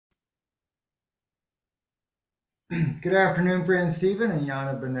Good afternoon, friend Stephen and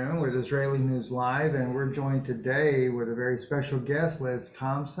Yana Banu with Israeli News Live, and we're joined today with a very special guest, Liz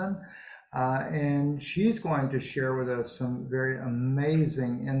Thompson, and she's going to share with us some very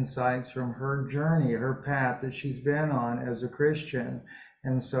amazing insights from her journey, her path that she's been on as a Christian.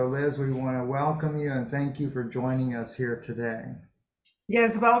 And so, Liz, we want to welcome you and thank you for joining us here today.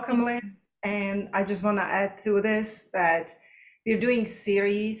 Yes, welcome, Liz. And I just want to add to this that we're doing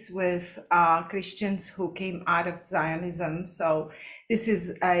series with Christians who came out of Zionism. So this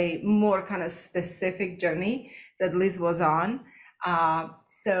is a more kind of specific journey that Liz was on.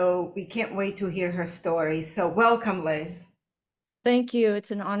 So we can't wait to hear her story. So welcome, Liz. Thank you.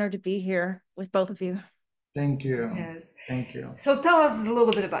 It's an honor to be here with both of you. Thank you. Yes. Thank you. So tell us a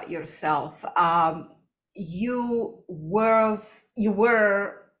little bit about yourself. You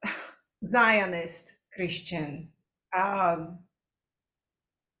were Zionist Christian. Um,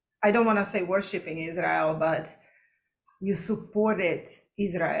 I don't want to say worshiping Israel, but you supported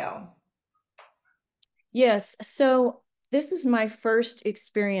Israel. Yes. So this is my first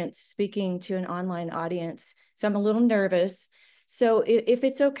experience speaking to an online audience. So I'm a little nervous. So if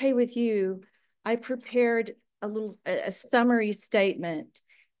it's okay with you, I prepared a summary statement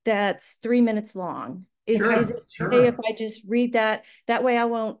that's 3 minutes long. Is Sure, it okay if sure. I just read that? That way I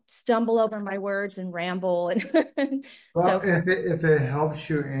won't stumble over my words and ramble and Well, so forth. if it helps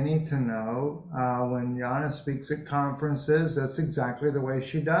you any to know, when Yana speaks at conferences, that's exactly the way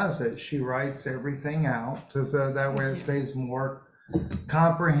she does it. She writes everything out so that way it stays more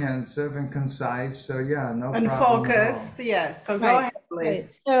comprehensive and concise. So yeah, no And problem at focused, all. yes. So go Right. ahead, Right.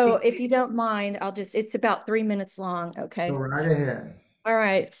 Liz. So if you don't mind, it's about 3 minutes long. Go Okay. right ahead. All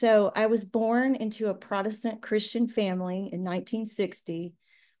right. So I was born into a Protestant Christian family in 1960.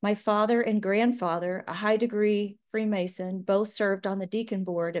 My father and grandfather, a high degree Freemason, both served on the deacon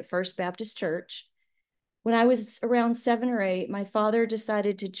board at First Baptist Church. When I was around 7 or 8, my father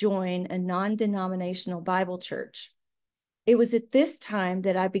decided to join a non-denominational Bible church. It was at this time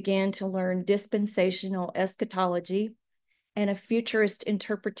that I began to learn dispensational eschatology and a futurist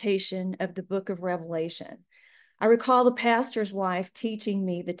interpretation of the book of Revelation. I recall the pastor's wife teaching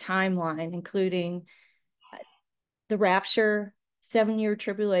me the timeline, including the rapture, 7 year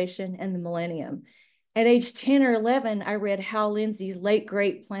tribulation, and the millennium. At age 10 or 11, I read Hal Lindsey's late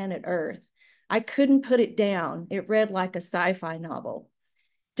great Planet Earth. I couldn't put it down. It read like a sci-fi novel.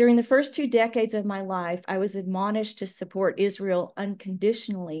 During the first 2 decades of my life, I was admonished to support Israel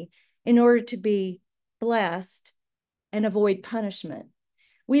unconditionally in order to be blessed and avoid punishment.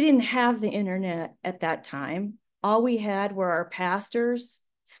 We didn't have the internet at that time. All we had were our pastors,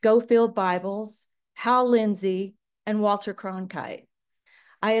 Scofield Bibles, Hal Lindsey, and Walter Cronkite.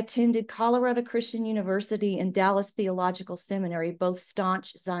 I attended Colorado Christian University and Dallas Theological Seminary, both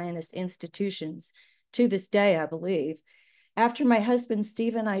staunch Zionist institutions, to this day, I believe. After my husband,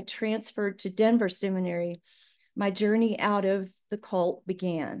 Steve, and I transferred to Denver Seminary, my journey out of the cult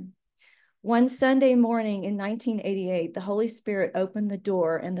began. One Sunday morning in 1988, the Holy Spirit opened the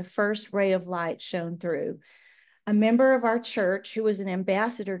door and the first ray of light shone through. A member of our church, who was an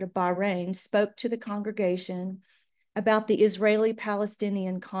ambassador to Bahrain, spoke to the congregation about the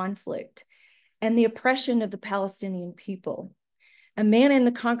Israeli-Palestinian conflict and the oppression of the Palestinian people. A man in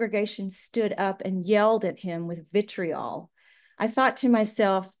the congregation stood up and yelled at him with vitriol. I thought to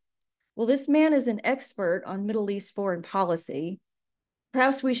myself, well, this man is an expert on Middle East foreign policy.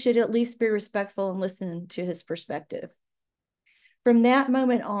 Perhaps we should at least be respectful and listen to his perspective. From that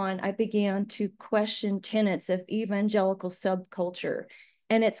moment on, I began to question tenets of evangelical subculture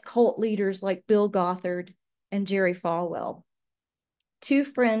and its cult leaders like Bill Gothard and Jerry Falwell. Two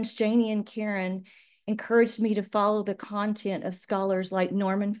friends, Janie and Karen, encouraged me to follow the content of scholars like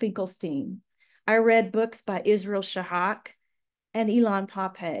Norman Finkelstein. I read books by Israel Shahak and Ilan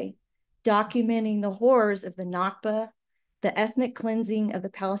Pappé, documenting the horrors of the Nakba, the ethnic cleansing of the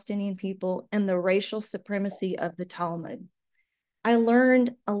Palestinian people, and the racial supremacy of the Talmud. I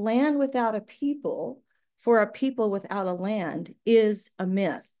learned a land without a people for a people without a land is a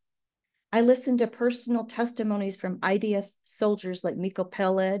myth. I listened to personal testimonies from IDF soldiers like Mikhail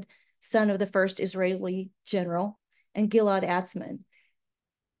Peled, son of the first Israeli general, and Gilad Atzmon.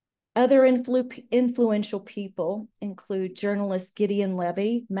 Other influential people include journalists Gideon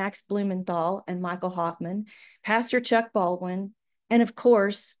Levy, Max Blumenthal, and Michael Hoffman, Pastor Chuck Baldwin, and of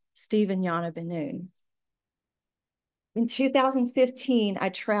course, Steve and Yana Ben-Nun. In 2015, I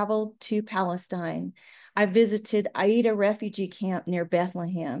traveled to Palestine. I visited Aida refugee camp near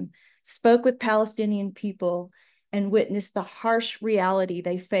Bethlehem, spoke with Palestinian people, and witnessed the harsh reality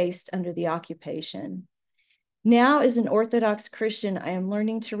they faced under the occupation. Now, as an Orthodox Christian, I am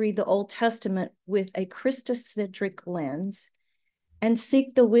learning to read the Old Testament with a Christocentric lens and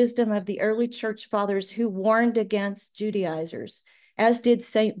seek the wisdom of the early church fathers who warned against Judaizers, as did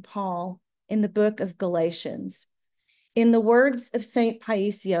St. Paul in the book of Galatians. In the words of St.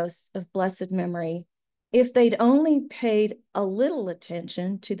 Paisios of blessed memory, if they'd only paid a little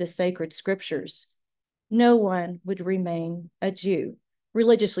attention to the sacred scriptures, no one would remain a Jew,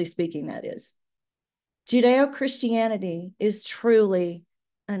 religiously speaking, that is. Judeo-Christianity is truly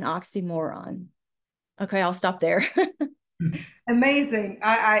an oxymoron. Okay, I'll stop there. Amazing.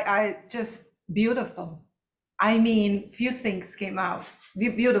 I just beautiful. I mean, few things came out.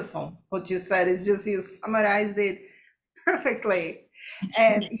 Beautiful. What you said is just, you summarized it perfectly.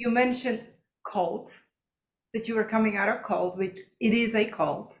 And you mentioned cult, that you were coming out of cult, which it is a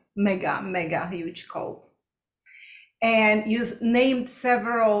cult, mega huge cult. And you named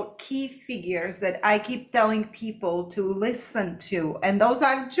several key figures that I keep telling people to listen to. And those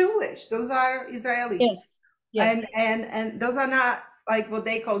are Jewish, those are Israelis. Yes. Yes. And those are not like what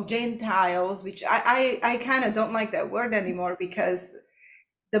they call Gentiles, which I kind of don't like that word anymore, because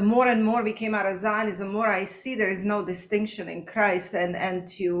the more and more we came out of Zionism, the more I see there is no distinction in Christ, and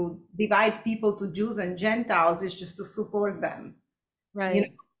to divide people to Jews and Gentiles is just to support them. Right. You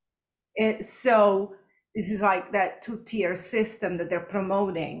know? So this is like that two-tier system that they're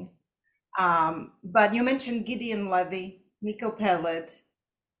promoting. But you mentioned Gideon Levy, Miko Pellet,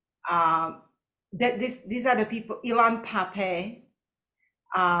 that these are the people, Ilan Pape.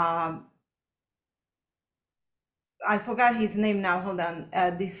 I forgot his name now. Hold on.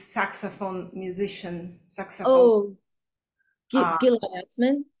 This saxophone musician, Oh, uh, Gilad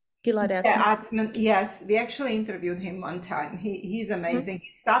Atzmon. Gilad Atzmon. yeah, Atzman. Yes, we actually interviewed him one time. He's amazing.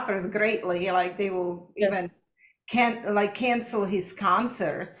 He suffers greatly. Like they will even can't cancel his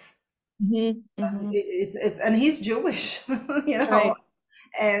concerts. It's and he's Jewish, you know. Right.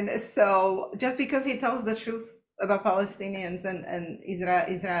 And so just because he tells the truth about Palestinians and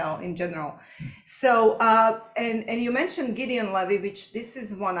Israel in general. So and you mentioned Gideon Levy, which this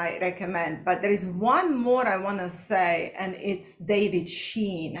is one I recommend, but there is one more I want to say, and it's David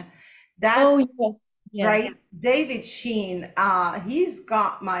Sheen. That's yes. right. David Sheen, he's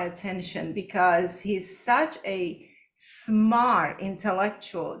got my attention because he's such a smart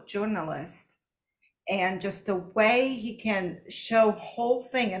intellectual journalist, and just the way he can show whole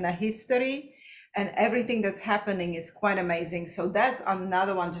thing and a history and everything that's happening is quite amazing. So that's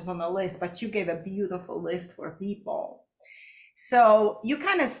another one just on the list, but you gave a beautiful list for people. So you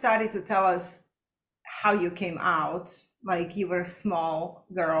kind of started to tell us how you came out, like you were a small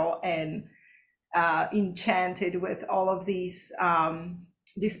girl and enchanted with all of these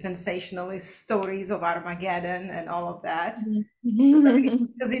dispensationalist stories of Armageddon and all of that.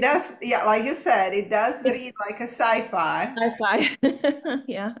 Because it does, yeah, like you said, it does read like a sci-fi.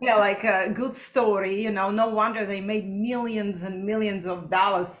 Yeah. Yeah, like a good story, you know. No wonder they made millions and millions of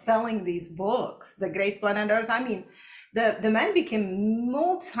dollars selling these books, The Great Planet Earth. I mean, the man became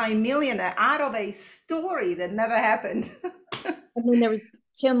multi-millionaire out of a story that never happened. I mean, there was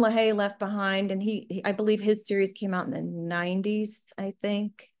Tim LaHaye Left Behind, and he I believe his series came out in the 90s, I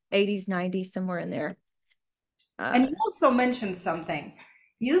think, 80s, 90s, somewhere in there. And you also mentioned something.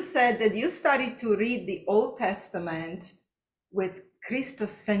 You said that you started to read the Old Testament with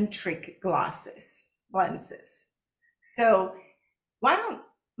Christocentric lenses. So why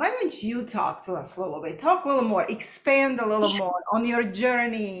don't you talk to us a little bit? Talk a little more, expand a little more on your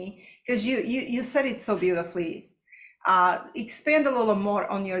journey, because you said it so beautifully. Expand a little more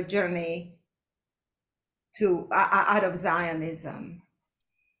on your journey to out of Zionism.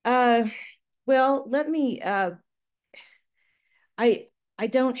 Well, let me. I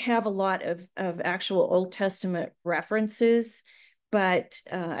don't have a lot of actual Old Testament references, but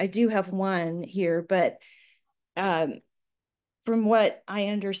I do have one here. But from what I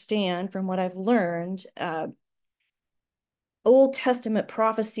understand, from what I've learned, Old Testament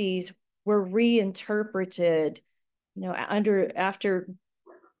prophecies were reinterpreted, you know, after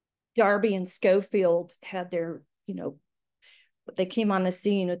Darby and Scofield had their, you know, they came on the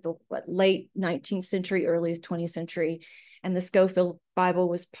scene with the late 19th century, early 20th century, and the Scofield Bible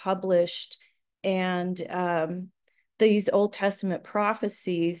was published. And these Old Testament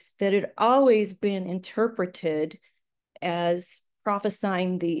prophecies that had always been interpreted as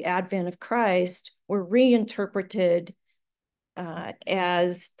prophesying the advent of Christ were reinterpreted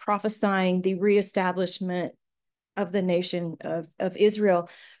as prophesying the reestablishment of the nation of Israel,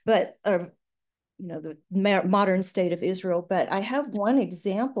 but of, you know, the modern state of Israel. But I have one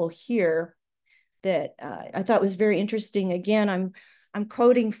example here that I thought was very interesting. Again, I'm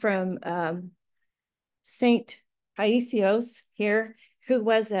quoting from Saint Paisios here, who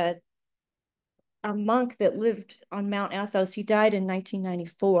was a monk that lived on Mount Athos. He died in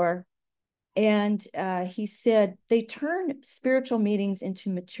 1994. And he said they turn spiritual meetings into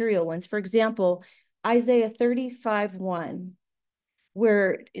material ones. For example, Isaiah 35:1,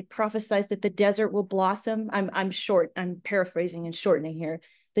 where it prophesies that the desert will blossom. I'm paraphrasing and shortening here.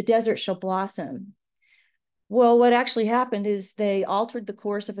 The desert shall blossom. Well, what actually happened is they altered the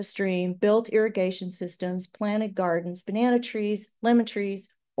course of a stream, built irrigation systems, planted gardens, banana trees, lemon trees,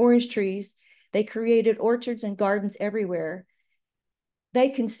 orange trees. They created orchards and gardens everywhere. They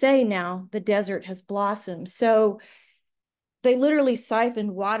can say now the desert has blossomed. So they literally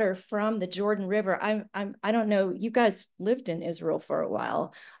siphoned water from the Jordan River. I don't know. You guys lived in Israel for a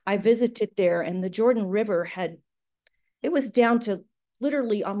while. I visited there, and the Jordan River it was down to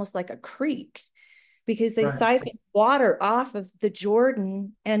literally almost like a creek, because they Right. siphoned water off of the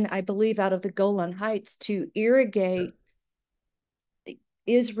Jordan and I believe out of the Golan Heights to irrigate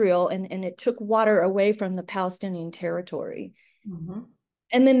Israel, and it took water away from the Palestinian territory. Mm-hmm.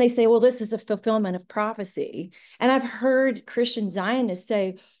 And then they say, well, this is a fulfillment of prophecy. And I've heard Christian Zionists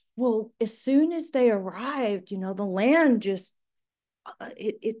say, well, as soon as they arrived, the land just,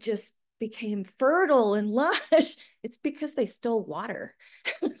 it just became fertile and lush. It's because they stole water.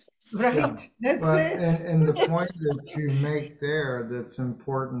 Right. Yeah. That's Well, it. and the point Yes. that you make there that's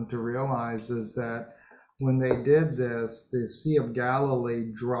important to realize is that when they did this, the Sea of Galilee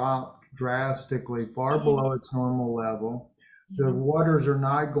dropped drastically far below its normal level. The waters are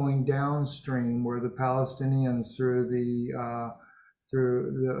not going downstream where the Palestinians through the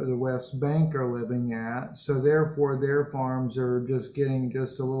West Bank are living at. So therefore, their farms are just getting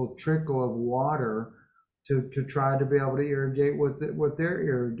just a little trickle of water to try to be able to irrigate what they're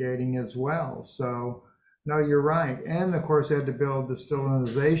irrigating as well. So no, you're right. And of course, they had to build the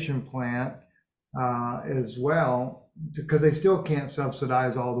sterilization plant as well, because they still can't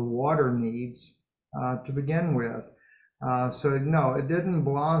subsidize all the water needs to begin with. So no, it didn't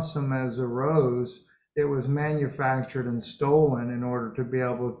blossom as a rose. It was manufactured and stolen in order to be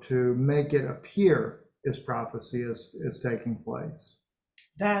able to make it appear as prophecy is taking place.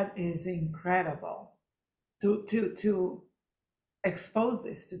 That is incredible to expose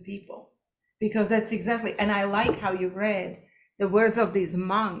this to people, because that's exactly, and I like how you read the words of this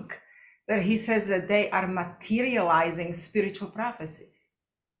monk, that he says that they are materializing spiritual prophecies.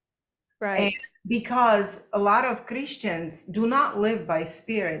 Right. And because a lot of Christians do not live by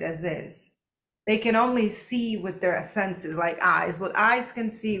spirit as is. They can only see with their senses, like eyes, what eyes can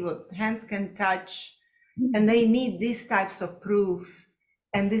see, what hands can touch, and they need these types of proofs.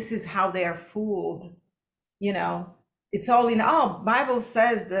 And this is how they are fooled. It's all Bible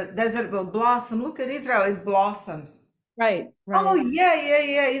says the desert will blossom. Look at Israel, it blossoms. Right. Oh,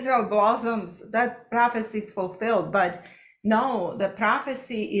 yeah, Israel blossoms. That prophecy is fulfilled. But no, the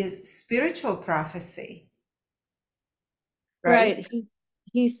prophecy is spiritual prophecy. Right?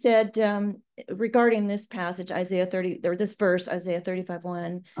 He said, regarding this passage, Isaiah 30, or this verse, Isaiah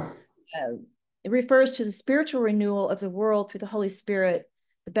 35:1, it refers to the spiritual renewal of the world through the Holy Spirit,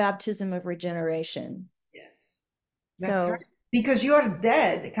 the baptism of regeneration. Yes. That's So, right. Because you're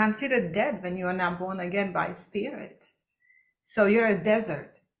dead, considered dead when you are not born again by spirit. So you're a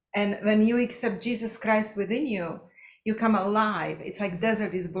desert. And when you accept Jesus Christ within you, you come alive. It's like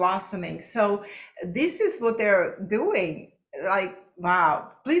desert is blossoming. So this is what they're doing. Like,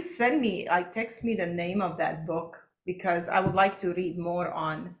 wow. Please send me, text me the name of that book, because I would like to read more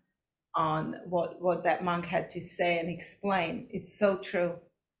on what that monk had to say and explain. It's so true.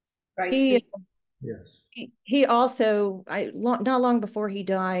 Right, Steve? Yes. he also, not long before he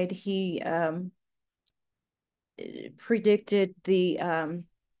died, he predicted the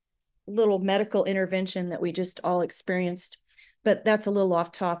little medical intervention that we just all experienced. But that's a little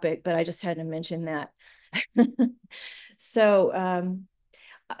off topic, but I just had to mention that. So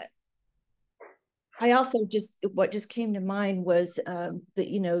I also what just came to mind was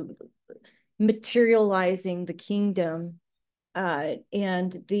that, materializing the kingdom,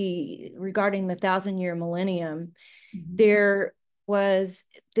 and regarding the 1,000-year millennium, there was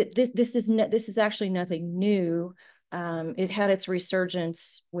this is actually nothing new. It had its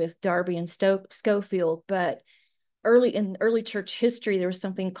resurgence with Darby and Scofield, but in early church history, there was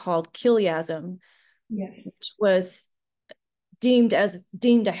something called Chiliasm, Yes. which was deemed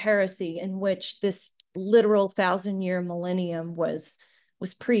a heresy, in which this literal 1,000-year millennium was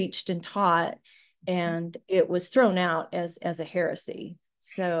preached and taught, and it was thrown out as a heresy.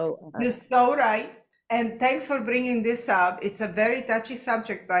 So You're so right. And thanks for bringing this up. It's a very touchy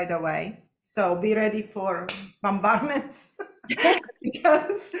subject, by the way. So be ready for bombardments.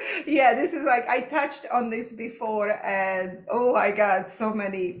 Because yeah, this is like I touched on this before, and oh my God, so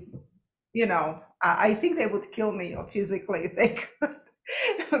many, I think they would kill me physically if they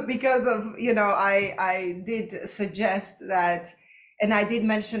could, because of, I did suggest that, and I did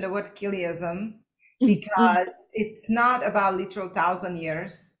mention the word Kiliism, Mm, mm, because it's not about literal 1,000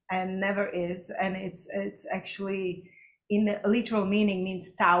 years and never is, and it's actually in literal meaning means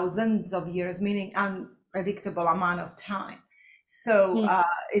thousands of years, meaning unpredictable amount of time. So mm.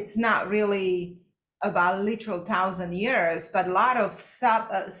 it's not really about literal 1,000 years, but a lot of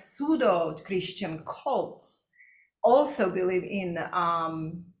pseudo Christian cults also believe in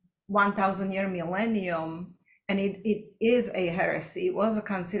 1,000 year millennium, and it is a heresy. It was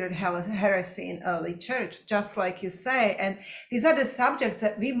considered heresy in early church, just like you say. And these are the subjects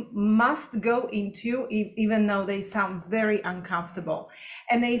that we must go into, even though they sound very uncomfortable.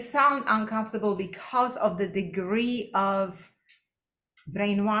 And they sound uncomfortable because of the degree of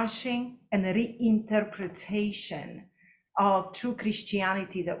brainwashing and reinterpretation of true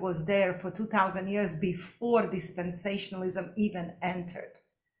Christianity that was there for 2,000 years before dispensationalism even entered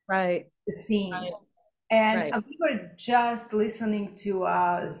Right, the scene. right, And right. we were just listening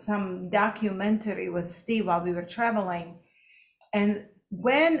to some documentary with Steve while we were traveling. And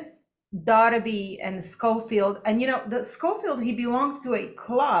when Darby and Scofield, and the Scofield, he belonged to a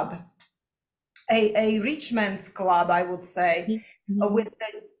club, a rich man's club, I would say, Mhm.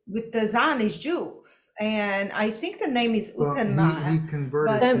 with the Zionist Jews, and I think the name is Well, he Utenma,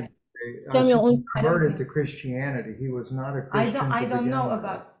 converted but Sam, to, Samuel, he I don't converted think to Christianity. He was not a I don't Christian I to don't know begin with.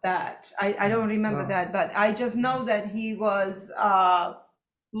 about that. I don't remember Well, that, but I just know that he was a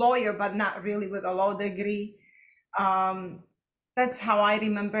lawyer, but not really with a law degree. Um, that's how I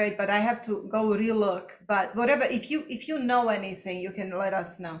remember it, but I have to go relook. But whatever, if you know anything, you can let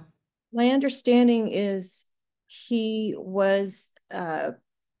us know. my understanding is he was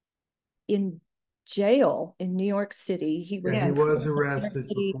in jail in New York City. He yeah, was he in Yes, was prison in New York arrested for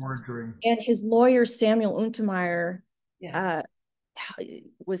City, forgery. and his lawyer Samuel Untermeyer yes. uh,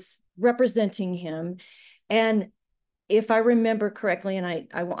 was representing him. And if I remember correctly, and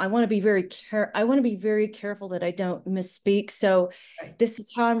I want to be I want to be very careful that I don't misspeak. So Right. this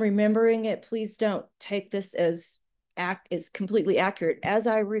is how I'm remembering it. Please don't take this as completely accurate. As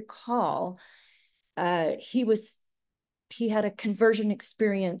I recall, he had a conversion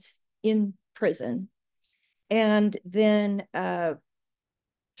experience in prison, and then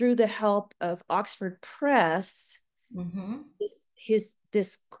through the help of Oxford Press, Mm-hmm.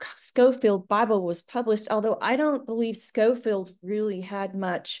 this Scofield Bible was published, although I don't believe Scofield really had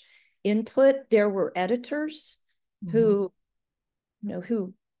much input. There were editors Mm-hmm. who,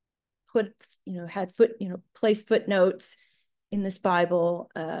 who put, had placed footnotes in this Bible,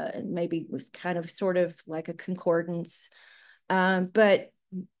 and maybe was kind of sort of like a concordance. But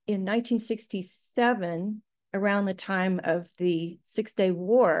in 1967, around the time of the Six-Day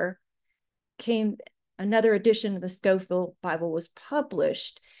War, came another edition of the Scofield Bible was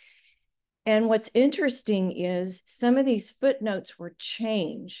published. And what's interesting is some of these footnotes were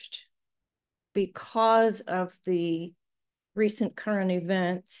changed because of the recent current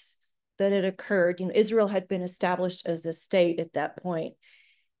events that had occurred. Israel had been established as a state at that point.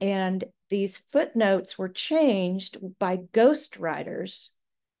 And these footnotes were changed by ghostwriters.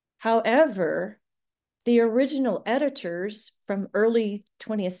 However, the original editors from early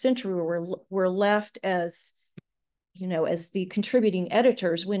 20th century were left as as the contributing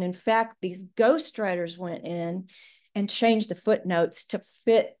editors, when in fact these ghostwriters went in and changed the footnotes to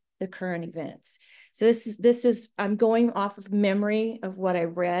fit the current events. So this is I'm going off of memory of what I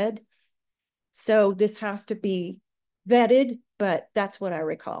read. So this has to be vetted, but that's what I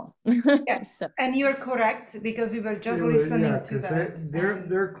recall. So, Yes, and you're correct because we were just It was, yeah, listening to because that. And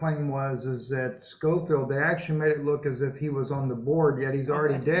their claim was is that Schofield, they actually made it look as if he was on the board, yet he's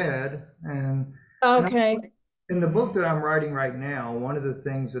already already, dead. And okay. in the book that I'm writing right now, one of the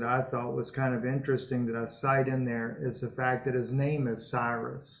things that I thought was kind of interesting that I cite in there is the fact that his name is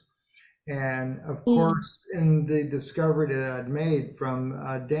Cyrus. And of Mm, course, in the discovery that I'd made from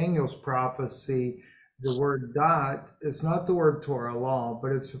Daniel's prophecy, the word dot is not the word Torah law,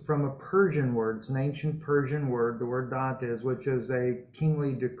 but it's from a Persian word. It's an ancient Persian word, the word dot is, which is a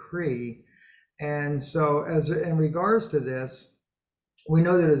kingly decree. And so, as in regards to this, we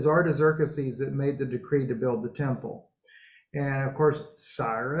know that it's Artaxerxes that made the decree to build the temple. And of course,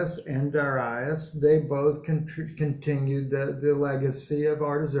 Cyrus and Darius, they both continued the legacy of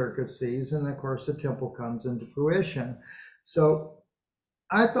Artaxerxes. And of course, the temple comes into fruition. So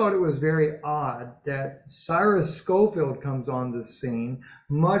I thought it was very odd that Cyrus Scofield comes on the scene,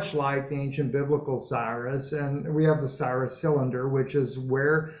 much like the ancient biblical Cyrus, and we have the Cyrus cylinder, which is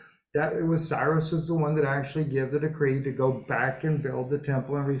where that it was Cyrus was the one that actually gave the decree to go back and build the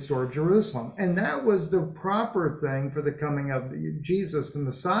temple and restore Jerusalem, and that was the proper thing for the coming of Jesus, the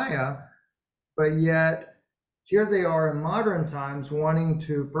Messiah. But yet here they are in modern times wanting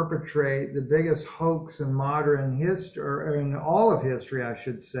to perpetrate the biggest hoax in modern history, or in all of history, I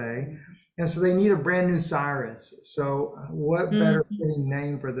should say. And so they need a brand new Cyrus. So what better fitting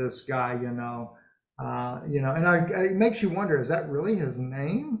name for this guy, and it makes you wonder, is that really his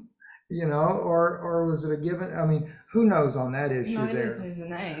name? Or was it a given? I mean, who knows on that issue No, it there? is his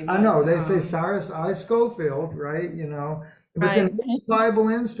name. I know they say Cyrus I. Scofield, right? But then Bible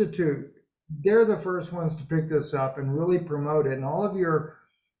Institute, they're the first ones to pick this up and really promote it. And all of your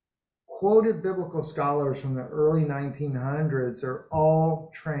quoted biblical scholars from the early 1900s are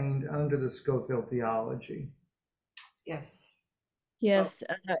all trained under the Scofield theology. Yes. Yes.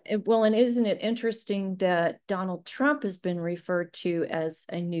 Well, and isn't it interesting that Donald Trump has been referred to as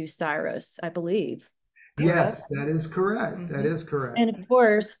a new Cyrus, I believe? Yes, that is correct. Mm-hmm. That is correct. And of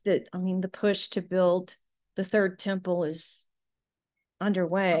course, the push to build the third temple is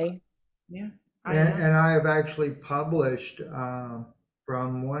underway. Yeah. And I have actually published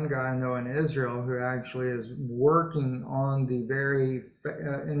from one guy I know in Israel who actually is working on the very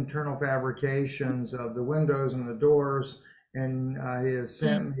internal fabrications of the windows and the doors. And he has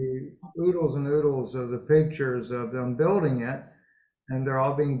sent me oodles and oodles of the pictures of them building it. And they're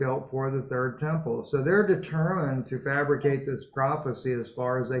all being built for the third temple. So they're determined to fabricate this prophecy as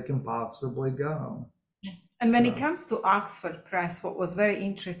far as they can possibly go. And when it comes to Oxford Press, what was very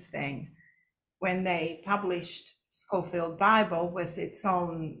interesting, when they published Scofield Bible with its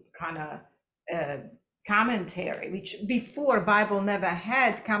own kind of commentary, which before Bible never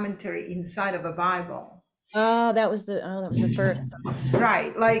had commentary inside of a Bible. That was the first.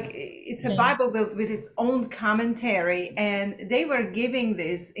 Right, like it's a Bible built with its own commentary, and they were giving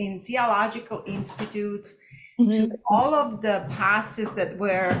this in theological institutes to all of the pastors that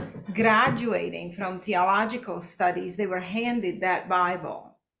were graduating from theological studies. They were handed that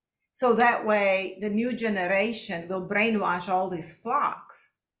Bible. So that way the new generation will brainwash all these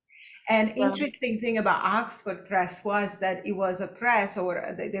flocks. And interesting thing about Oxford Press was that it was a press,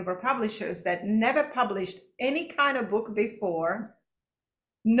 or they were publishers that never published any kind of book before.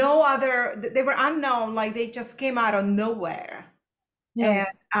 No other, they were unknown, like they just came out of nowhere. Yeah.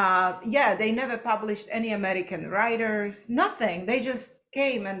 And they never published any American writers, nothing. They just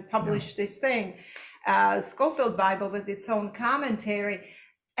came and published this thing, Scofield Bible with its own commentary,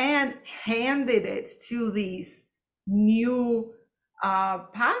 and handed it to these new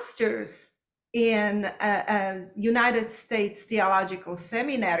pastors in a United States Theological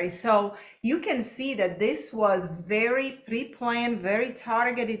Seminary. So you can see that this was very pre-planned, very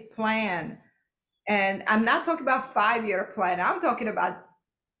targeted plan. And I'm not talking about 5-year plan. I'm talking about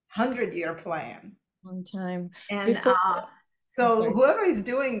 100-year plan. Long time. And so whoever is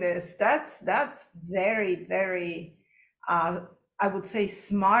doing this, that's very, very, I would say,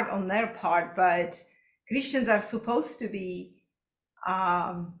 smart on their part. But Christians are supposed to be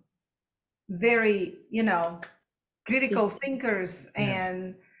very, critical thinkers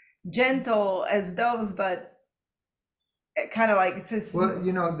and gentle as doves, but kind of like it's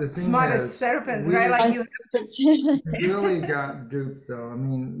the thing smart as serpents, right? Like you really got duped, though. I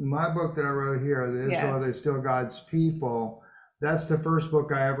mean, my book that I wrote here, The Israel, They Still God's People, that's the first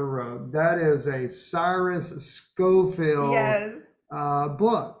book I ever wrote. That is a Cyrus Scofield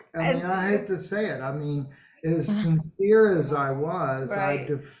book. I mean, I hate to say it. I mean, as sincere as I was, I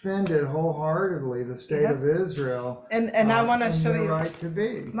defended wholeheartedly the state of Israel. And I want to show you right to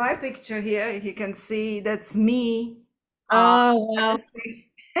be. My picture here, if you can see, that's me. Oh, wow.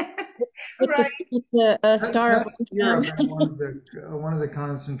 With the star. Europe, one of the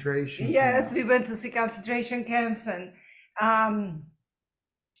concentration camps. We went to see concentration camps, and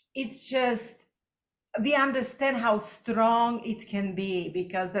it's just, we understand how strong it can be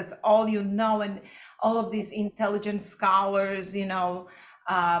because that's all and all of these intelligent scholars,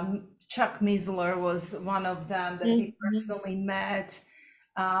 Chuck Missler was one of them that we personally met.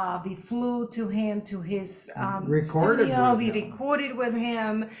 We flew to him, to his studio. We recorded with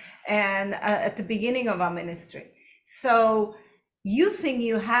him, and at the beginning of our ministry. So you think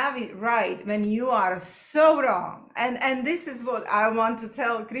you have it right when you are so wrong. And this is what I want to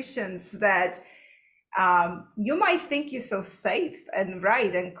tell Christians, that you might think you're so safe and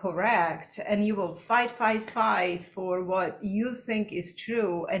right and correct, and you will fight for what you think is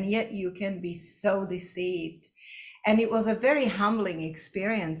true, and yet you can be so deceived. And it was a very humbling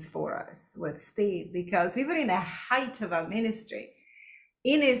experience for us with Steve, because we were in the height of our ministry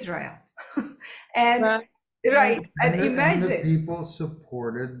in Israel. And Right. right, and And the imagine. people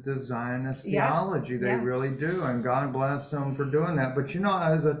supported the Zionist Yeah, theology. They yeah. really do. And God bless them for doing that. But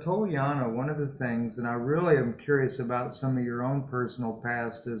as I told Yana, one of the things, and I really am curious about some of your own personal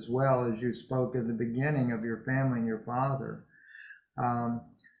past as well, as you spoke at the beginning of your family and your father.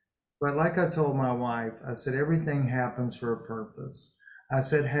 But like I told my wife, I said, everything happens for a purpose. I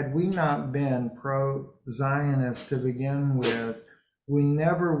said, had we not been pro-Zionist to begin with, we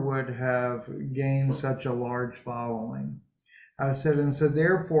never would have gained such a large following. I said, and so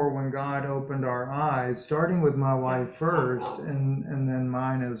therefore, when God opened our eyes, starting with my wife first and then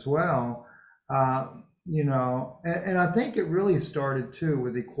mine as well, and I think it really started too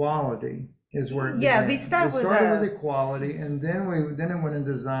with equality is where it began. We started with equality, and then it went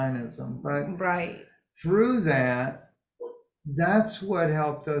into Zionism. But right. through that, that's what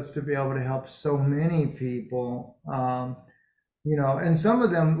helped us to be able to help so many people. And some of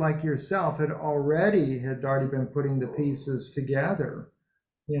them, like yourself, had already been putting the pieces together.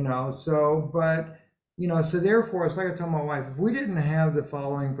 So therefore, it's like I told my wife, if we didn't have the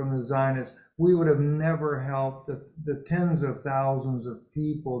following from the Zionists, we would have never helped the tens of thousands of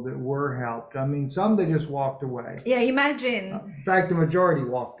people that were helped. I mean, some, they just walked away. Yeah, imagine. In fact, the majority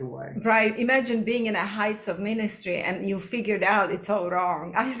walked away. Right. Imagine being in the heights of ministry and you figured out it's all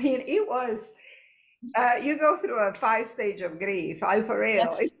wrong. I mean, it was, you go through a 5 stage of grief. For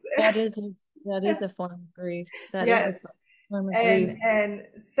real. That is a form of grief. That yes. is a form of grief. And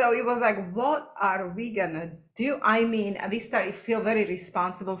so it was like, what are we gonna do? I mean, we started to feel very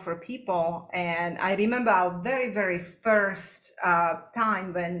responsible for people. And I remember our very, very first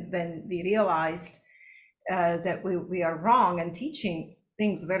time when we realized that we are wrong and teaching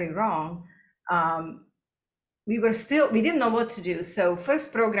things very wrong. We didn't know what to do. So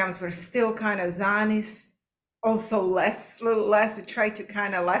first programs were still kind of Zionist, also a little less. We tried to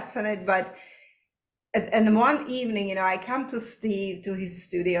kind of lessen it, but and one evening, I come to Steve, to his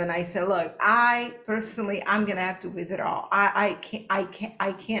studio, and I said, look, I'm going to have to withdraw. I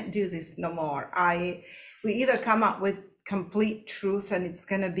can't do this no more. We either come up with complete truth and it's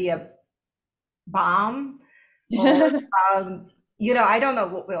going to be a bomb, or, I don't know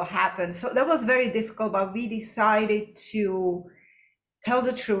what will happen. So that was very difficult, but we decided to tell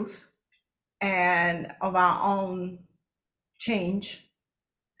the truth and of our own change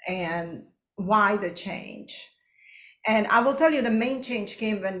and why the change. And I will tell you, the main change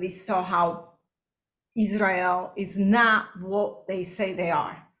came when we saw how Israel is not what they say they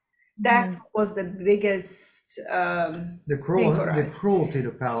are. That was the biggest the cruelty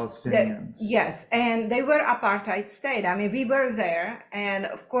to Palestinians. Yes, and they were apartheid state. I mean, we were there, and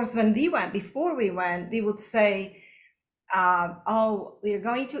of course, before we went, we would say, we're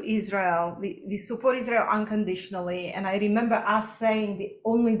going to Israel. We support Israel unconditionally. And I remember us saying the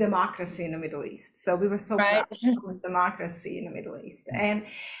only democracy in the Middle East. So we were so proud of democracy in the Middle East. And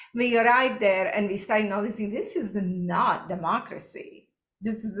we arrived there and we started noticing this is not democracy.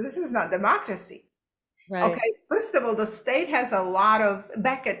 This is not democracy. Right. Okay, first of all, the state has a lot of,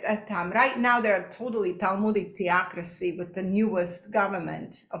 back at that time, right now they're totally Talmudic theocracy with the newest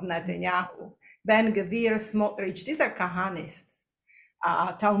government of Netanyahu. Ben Gvir, Smotrich, these are Kahanists,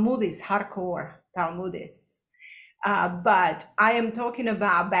 Talmudists, hardcore Talmudists. But I am talking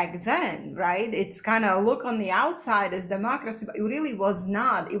about back then, right? It's kind of look on the outside as democracy, but it really was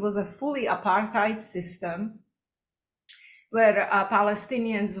not. It was a fully apartheid system where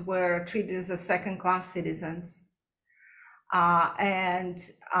Palestinians were treated as second-class citizens. And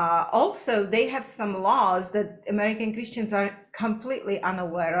also they have some laws that American Christians are completely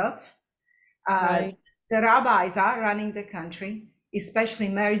unaware of. Right. The rabbis are running the country, especially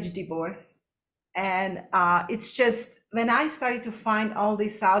marriage divorce. And it's just, when I started to find all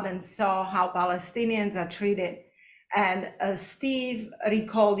this out and saw how Palestinians are treated, and Steve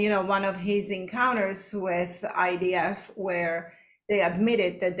recalled, one of his encounters with IDF, where they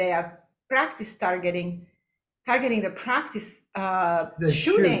admitted that they are targeting the practice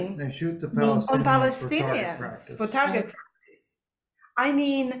shooting. They shoot the Palestinians on Palestinians for target practice. I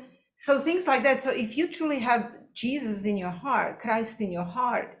mean, so things like that. So if you truly have Jesus in your heart, Christ in your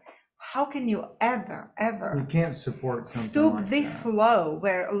heart, how can you ever you can't support stoop like this low,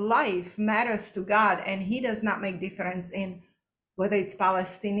 where life matters to God and he does not make difference in whether it's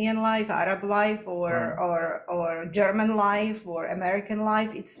Palestinian life, Arab life, or German life, or American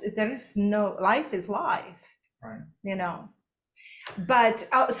life. There is no, life is life, right? But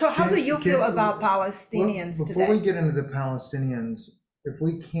so how do you feel about Palestinians today? Before we get into the Palestinians, if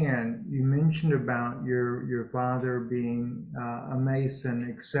we can, you mentioned about your father being a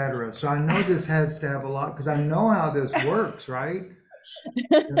Mason, etc. So I know this has to have a lot because I know how this works, right?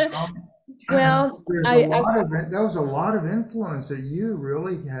 You know? Well, There's a lot of it. That was a lot of influence that you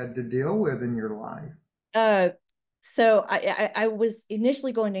really had to deal with in your life. uh, so I was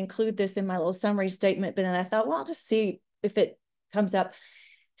initially going to include this in my little summary statement, but then I thought, well, I'll just see if it comes up.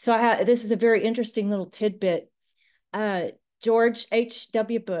 So this is a very interesting little tidbit. George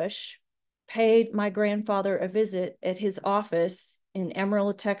H.W. Bush paid my grandfather a visit at his office in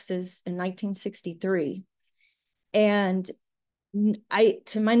Amarillo, Texas in 1963. And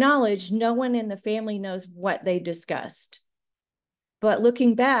to my knowledge, no one in the family knows what they discussed. But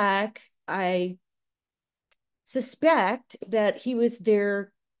looking back, I suspect that he was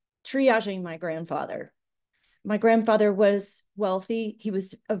there triaging my grandfather. My grandfather was wealthy. He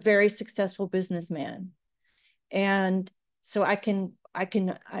was a very successful businessman. And so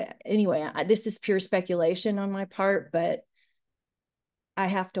anyway, this is pure speculation on my part, but I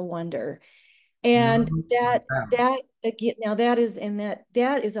have to wonder. No And doubt. again, now that is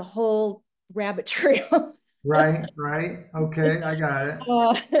a whole rabbit trail Right, right. Okay, I got it.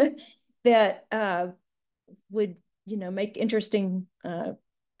 uh, that would, make interesting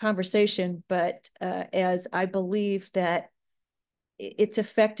conversation. But as I believe that it's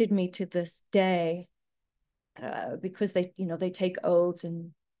affected me to this day, because they take oaths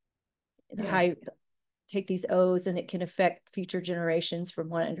and high Yes. take these oaths, and it can affect future generations from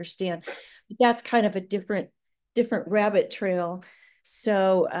what I understand. But that's kind of a different rabbit trail.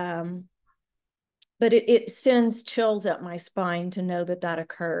 So but it sends chills up my spine to know that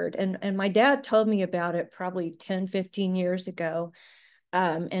occurred. And my dad told me about it probably 10-15 years ago.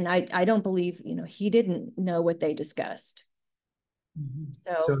 And I don't believe, he didn't know what they discussed.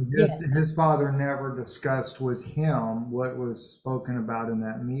 So So yes, his father never discussed with him what was spoken about in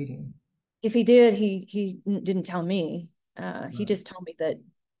that meeting. if he did, he didn't tell me. He Right. just told me that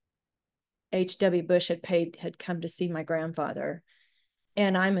H.W. Bush had come to see my grandfather,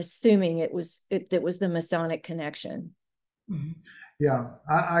 and I'm assuming it was the Masonic connection. Mhm. Yeah,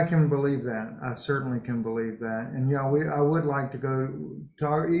 I can believe that. I certainly can believe that. And yeah, I would like to go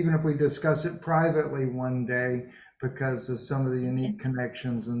talk, even if we discuss it privately one day, because of some of the unique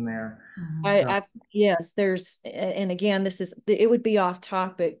connections in there. Mhm. So, Yes, and again, it would be off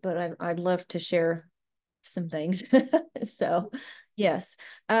topic, but I'd love to share some things. So, yes.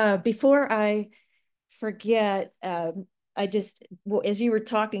 Before I forget, I just, well, as you were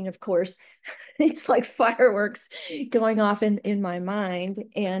talking, of course, it's like fireworks going off in my mind.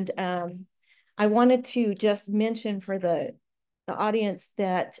 And I wanted to just mention for the audience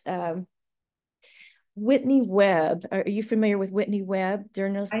that Whitney Webb, are you familiar with Whitney Webb,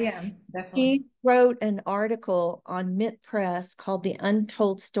 journalist? I am, definitely. He wrote an article on Mint Press called The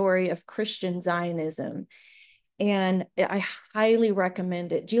Untold Story of Christian Zionism. And I highly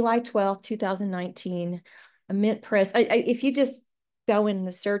recommend it. July 12th, 2019, a Mint Press. If you just go in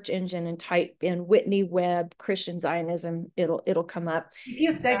the search engine and type in Whitney Webb Christian Zionism, it'll come up. If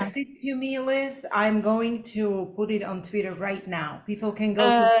you Uh, text it to me, Liz, I'm going to put it on Twitter right now. People can go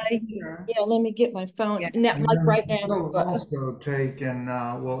to uh, Twitter. yeah, let me get my phone. Not and like then right now, we'll but also take and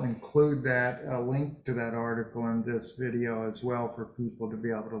we'll include that a link to that article in this video as well for people to be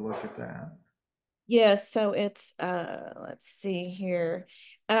able to look at that. yes. So it's let's see here.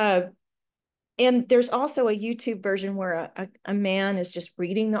 Uh, and there's also a YouTube version where a man is just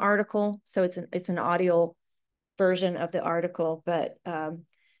reading the article. So it's an audio version of the article, but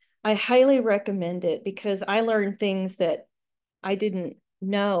I highly recommend it because I learned things that I didn't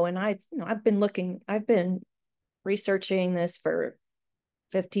know. And I've been researching this for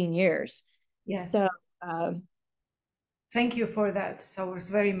 15 years. So, Yes. um, Thank you for that, so it's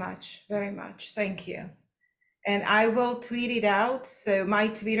very much, very much. Thank you. And I will tweet it out. So my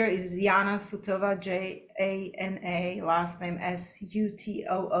Twitter is Jana Sutova, Jana, last name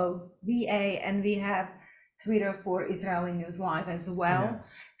Sutoova. And we have Twitter for Israeli News Live as well. Yes.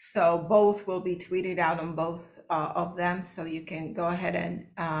 So both will be tweeted out on both of them. So you can go ahead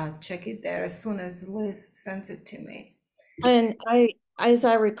and check it there as soon as Liz sends it to me. and as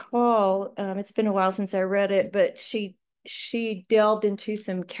I recall, it's been a while since I read it, but she delved into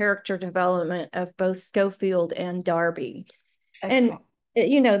some character development of both Scofield and Darby. And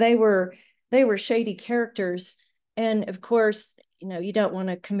Excellent. they were shady characters. And of course, you don't want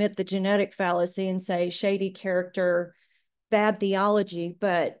to commit the genetic fallacy and say shady character, bad theology,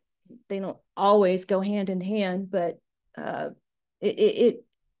 but they don't always go hand in hand. But uh, it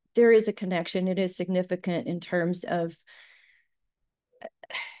there is a connection. It is significant in terms of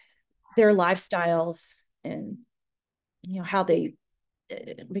their lifestyles and how they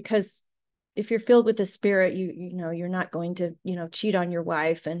because if you're filled with the Spirit, you know you're not going to cheat on your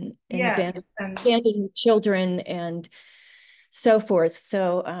wife and Yes, and abandon your children and so forth.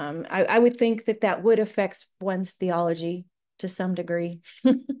 So I would think that would affect one's theology to some degree.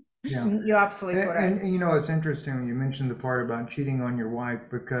 Yeah. you're absolutely correct. And, you know, it's interesting you mentioned the part about cheating on your wife,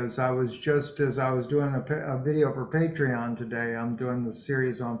 because I was just as I was doing a video for Patreon today, I'm doing the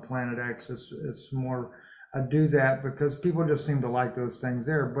series on Planet X. It's more, I do that because people just seem to like those things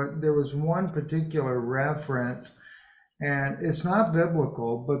there. But there was one particular reference, and it's not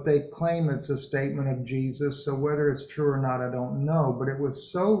biblical, but they claim it's a statement of Jesus. So whether it's true or not, I don't know. But it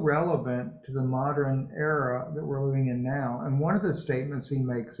was so relevant to the modern era that we're living in now. And one of the statements he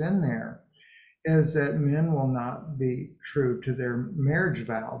makes in there is that men will not be true to their marriage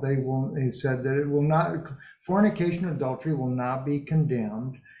vow. He said that it will not, fornication and adultery will not be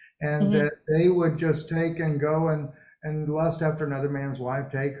condemned, and that they would just take and go and lust after another man's wife,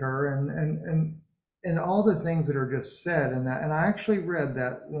 take her, and all the things that are just said. And I actually read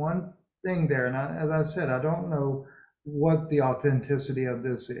that one thing there, and as I said, I don't know what the authenticity of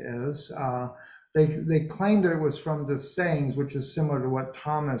this is. They claim that it was from the sayings, which is similar to what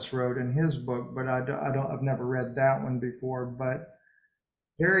Thomas wrote in his book, but I've never read that one before. But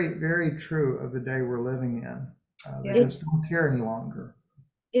very, very true of the day we're living in. They just don't care any longer.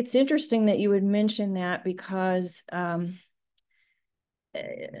 It's interesting that you would mention that, because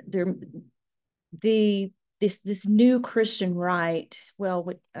this new Christian right, well,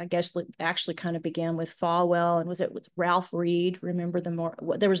 I guess actually kind of began with Falwell, and was it with Ralph Reed? Remember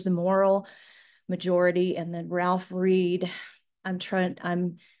there was the moral majority, and then Ralph Reed. I'm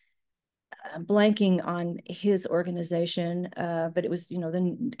blanking on his organization, but it was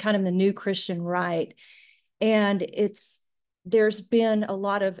the kind of the new Christian right, and there's been a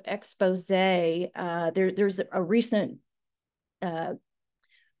lot of expose. There's a recent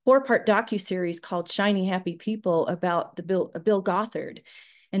 4-part docuseries called Shiny Happy People about Bill Gothard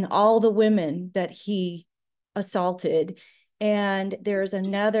and all the women that he assaulted. And there's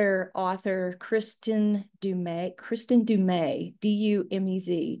another author, Kristen Dumez,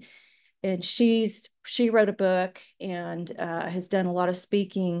 Dumez, and she wrote a book and has done a lot of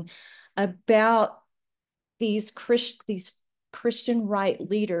speaking about these Christian right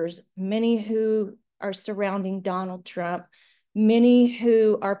leaders, many who are surrounding Donald Trump, many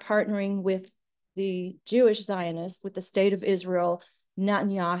who are partnering with the Jewish Zionists, with the state of Israel,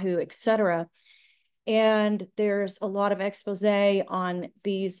 Netanyahu, etc. And there's a lot of expose on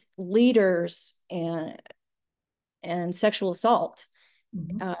these leaders and sexual assault.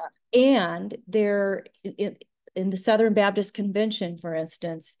 And they're in the Southern Baptist Convention, for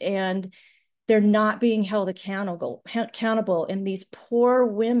instance, and they're not being held accountable. And these poor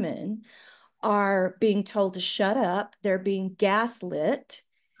women are being told to shut up. They're being gaslit.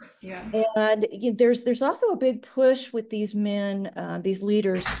 Yeah. And there's also a big push with these men, these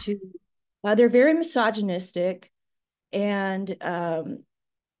leaders, to they're very misogynistic. And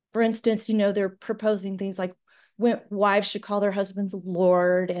for instance, they're proposing things like wives should call their husbands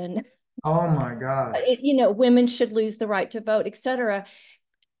Lord, and oh my gosh, women should lose the right to vote, etc.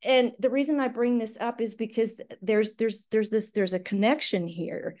 And the reason I bring this up is because there's a connection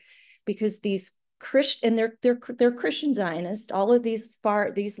here, because these Christian, and they're Christian Zionists. All of these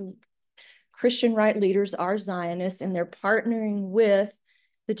Christian right leaders are Zionists, and they're partnering with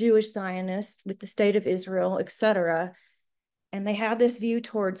the Jewish Zionists, with the state of Israel, etc. And they have this view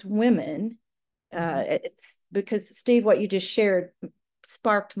towards women. It's because, Steve, what you just shared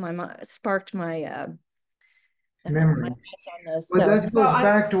sparked my memory. on this. But that goes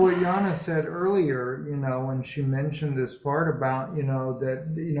back to what Yana said earlier, when she mentioned this part about,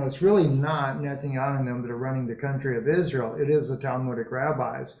 that, it's really not Netanyahu and them that are running the country of Israel. It is the Talmudic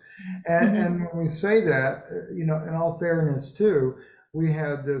rabbis. And when we say that, in all fairness too, we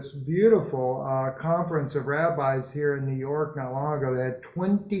had this beautiful conference of rabbis here in New York not long ago. They had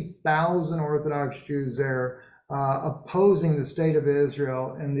 20,000 Orthodox Jews there opposing the state of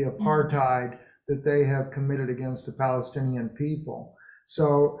Israel and the apartheid that they have committed against the Palestinian people.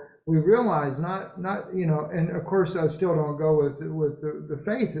 So we realize not and of course I still don't go with the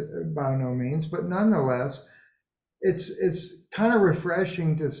faith by no means, but nonetheless, it's kind of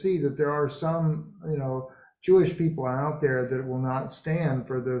refreshing to see that there are some Jewish people out there that will not stand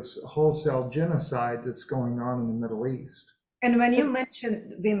for this wholesale genocide that's going on in the Middle East. And when you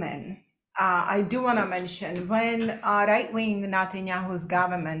mention women, I do want to mention when right-wing Netanyahu's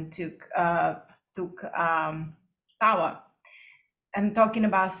government took power, and talking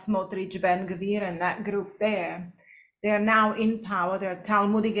about Smotrich, Ben Gvir, and that group there, they are now in power. They're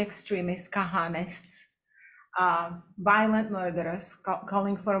Talmudic extremists, Kahanists. violent murderers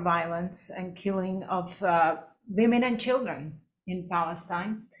calling for violence and killing of women and children in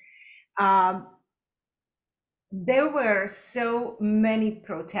Palestine. There were so many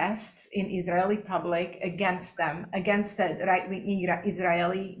protests in Israeli public against them, against the right-wing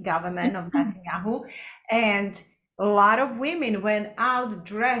Israeli government of Netanyahu. And a lot of women went out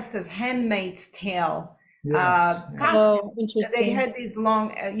dressed as Handmaid's Tale costumes. They had these long,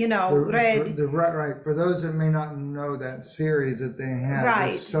 red. Right. For those that may not know that series that they have,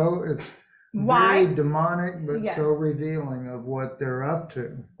 Right. it's very demonic, but so revealing of what they're up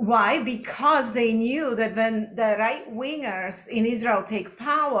to. Why? Because they knew that when the right-wingers in Israel take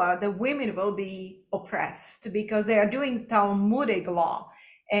power, the women will be oppressed because they are doing Talmudic law.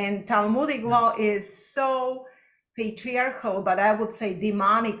 And Talmudic law is so patriarchal, but I would say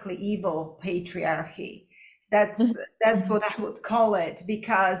demonically evil patriarchy. That's what I would call it,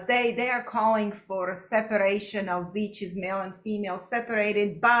 because they are calling for a separation of which is male and female,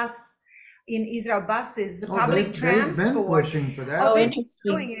 separated bus. In Israel, buses, public transport. They've been pushing for that. They've been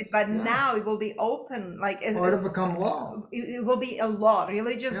doing it, but now it will be open. It'll become law. It will be a law,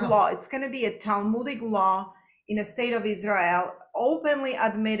 religious law. It's going to be a Talmudic law in a state of Israel, openly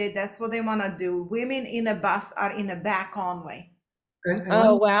admitted. That's what they want to do. Women in a bus are in the back only.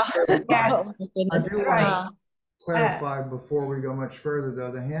 Wow. Yes. I do want to clarify before we go much further,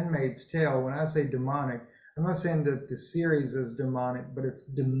 though. The Handmaid's Tale, when I say demonic, I'm not saying that the series is demonic, but it's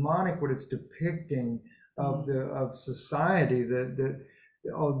demonic what it's depicting of society. That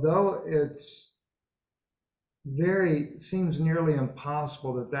although it's seems nearly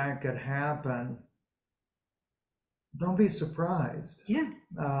impossible that could happen, don't be surprised. Yeah.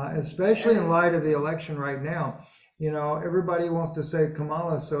 Especially in light of the election right now. Everybody wants to say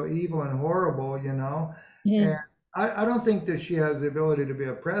Kamala's so evil and horrible. And I don't think that she has the ability to be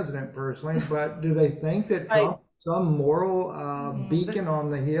a president personally, but do they think that Trump is some moral beacon on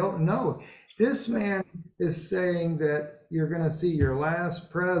the hill? No, this man is saying that you're going to see your last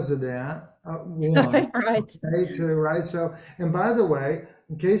president. Right. So, and by the way,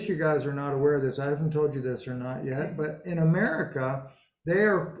 in case you guys are not aware of this, I haven't told you this or not yet, but in America,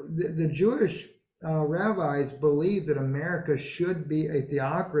 the Jewish rabbis believe that America should be a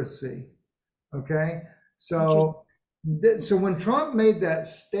theocracy. Okay. So when Trump made that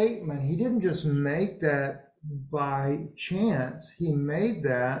statement, he didn't just make that by chance. He made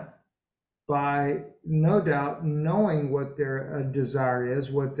that by no doubt knowing what their desire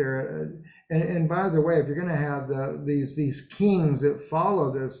is, what their and by the way, if you're going to have these kings that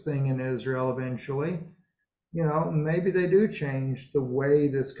follow this thing in Israel eventually, maybe they do change the way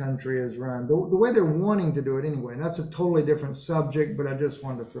this country is run, the way they're wanting to do it anyway. And that's a totally different subject, but I just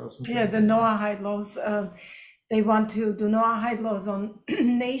wanted to throw some. Yeah, the Noahide laws. They want to do Noahide laws on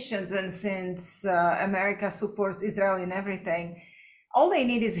nations, and since America supports Israel in everything, all they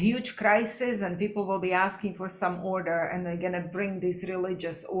need is a huge crisis, and people will be asking for some order, and they're going to bring this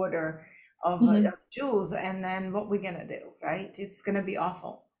religious order of Jews, and then what we're going to do, right? It's going to be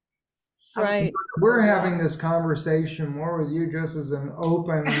awful. Right. We're having this conversation more with you just as an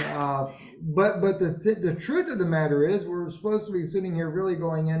open, but the truth of the matter is we're supposed to be sitting here really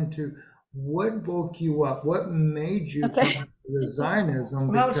going into what woke you up, what made you come to the Zionism.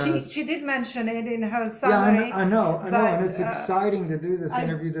 Well, she did mention it in her summary. Yeah, I know, and it's exciting to do this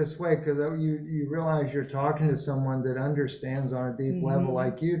interview this way because you realize you're talking to someone that understands on a deep level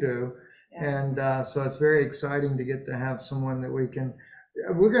like you do, and so it's very exciting to get to have someone that we're going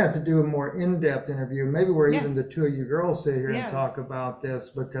to have to do a more in-depth interview, maybe where even the two of you girls sit here and talk about this,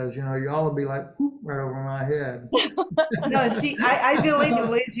 because you all will be like right over my head. No, I believe,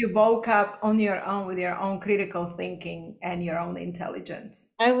 Liz, you woke up on your own with your own critical thinking and your own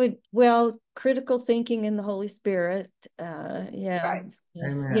intelligence. Critical thinking in the Holy Spirit. Right. Yes.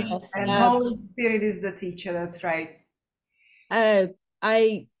 Yes. And Holy Spirit is the teacher. That's right.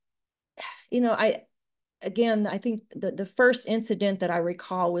 Again, I think the first incident that I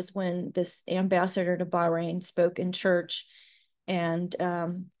recall was when this ambassador to Bahrain spoke in church, and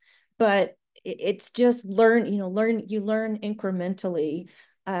but it's just you learn incrementally.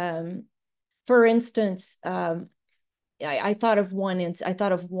 For instance, I thought of one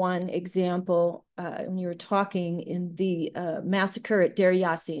example when you were talking in the massacre at Deir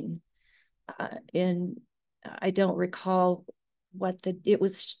Yassin. I don't recall it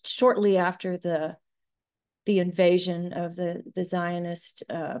was shortly after the invasion of the Zionist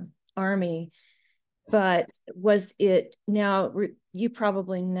army, but was it, now you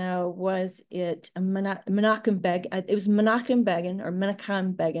probably know, was it a Menachem Begin? It was Menachem Begin or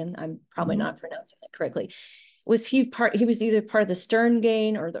Menachem Begin. I'm probably not pronouncing it correctly. was he part? He was either part of the Stern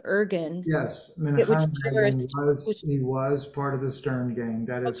Gang or the Ergen. Yes, Which Menachem Begin terrorist? Which he was part of the Stern Gang.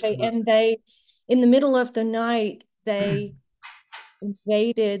 That is okay, correct. and they, in the middle of the night, they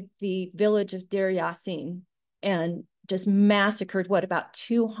invaded the village of Deir Yassin and just massacred what, about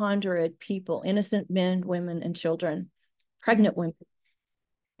 200 people, innocent men, women, and children, pregnant women.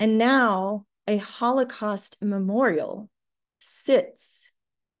 And now a Holocaust memorial sits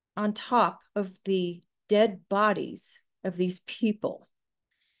on top of the dead bodies of these people.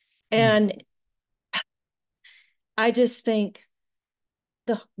 And I just think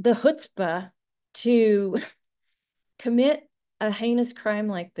the chutzpah to commit a heinous crime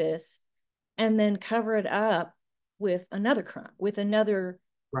like this and then cover it up with another crime, with another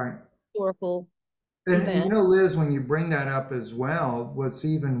Right. historical And event. Liz, when you bring that up as well, what's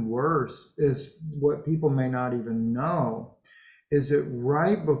even worse is what people may not even know is that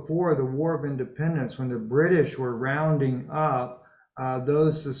right before the War of Independence, when the British were rounding up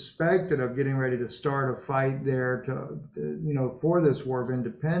those suspected of getting ready to start a fight there for this War of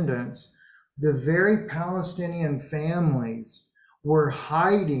Independence, the very Palestinian families were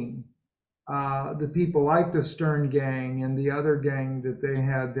hiding the people like the Stern Gang and the other gang that they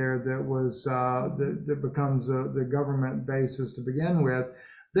had there that was that becomes the government basis to begin with.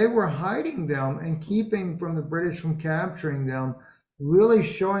 They were hiding them and keeping from the British from capturing them, really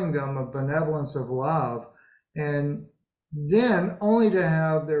showing them a benevolence of love, and then only to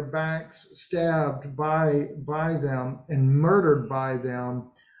have their backs stabbed by them and murdered by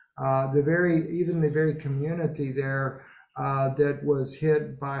them. The very community there that was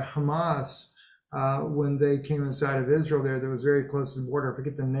hit by Hamas when they came inside of Israel there that was very close to the border. I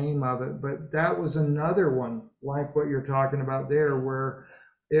forget the name of it, but that was another one like what you're talking about there, where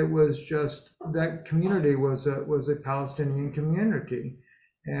it was just that community was a Palestinian community.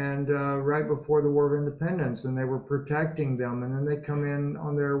 And right before the War of Independence, and they were protecting them, and then they come in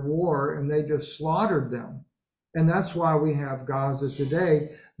on their war and they just slaughtered them. And that's why we have Gaza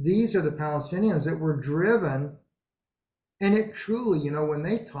today. These are the Palestinians that were driven. And it truly, when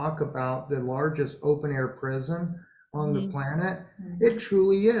they talk about the largest open air prison on the planet, it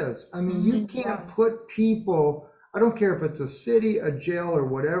truly is. I mean, you can't put people, I don't care if it's a city, a jail, or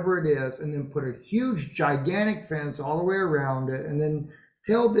whatever it is, and then put a huge, gigantic fence all the way around it, and then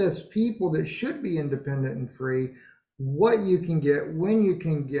tell this people that should be independent and free what you can get, when you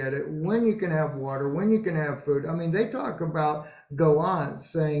can get it, when you can have water, when you can have food. I mean, they talk about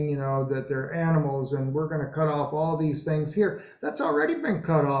gallants saying, that they're animals and we're going to cut off all these things here. That's already been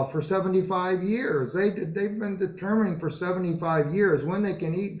cut off for 75 years. They've been determining for 75 years when they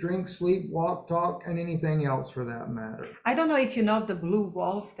can eat, drink, sleep, walk, talk, and anything else for that matter. I don't know if you know the blue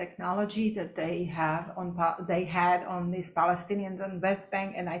wolf technology that they had on these Palestinians on West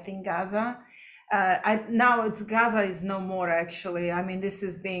Bank and I think Gaza. Now it's Gaza is no more actually. I mean, this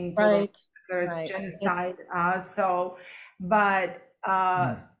is being total it's genocide.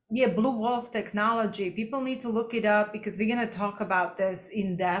 Blue wolf technology. People need to look it up because we're gonna talk about this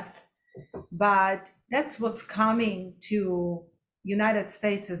in depth. But that's what's coming to United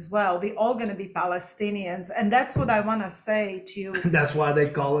States as well. We're all going to be Palestinians. And that's what I want to say to... That's why they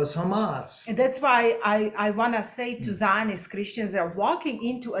call us Hamas. And that's why I want to say to Zionist Christians, they're walking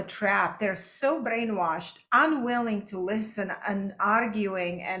into a trap. They're so brainwashed, unwilling to listen and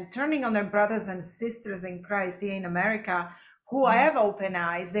arguing and turning on their brothers and sisters in Christ here in America who have open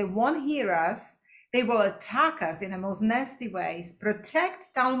eyes. They won't hear us. They will attack us in the most nasty ways. Protect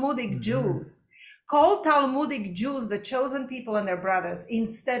Talmudic Jews. Call Talmudic Jews the chosen people and their brothers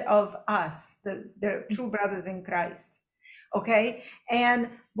instead of us, their true brothers in Christ. Okay? And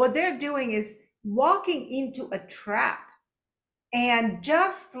what they're doing is walking into a trap. And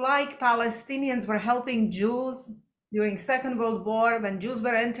just like Palestinians were helping Jews during Second World War, when Jews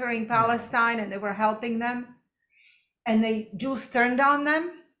were entering Palestine and they were helping them, and Jews turned on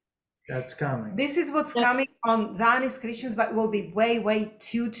them, that's coming. This is what's coming on Zionist Christians, but will be way, way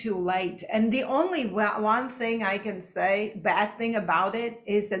too late. And the only one thing I can say, bad thing about it,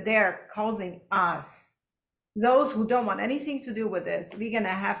 is that they're causing us, those who don't want anything to do with this, we're going to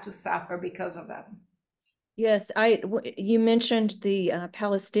have to suffer because of them. Yes, you mentioned the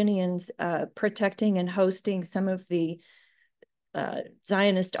Palestinians protecting and hosting some of the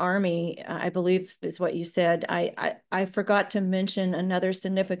Zionist army, I believe is what you said. I forgot to mention another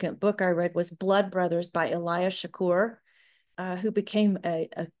significant book I read was Blood Brothers by Elias Shakur, who became a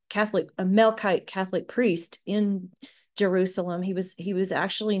Melkite Catholic priest in Jerusalem. He was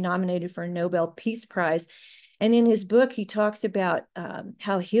actually nominated for a Nobel Peace Prize. And in his book, he talks about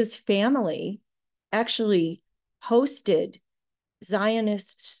how his family actually hosted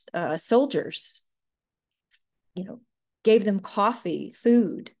Zionist soldiers gave them coffee,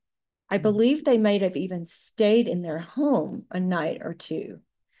 food. I believe they may have even stayed in their home a night or two.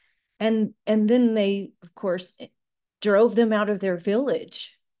 And then they, of course, drove them out of their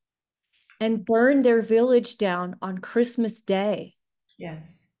village and burned their village down on Christmas Day.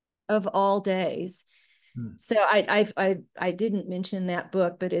 Yes. Of all days. So I didn't mention that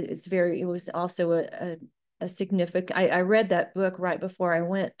book, but it was also a significant, I read that book right before I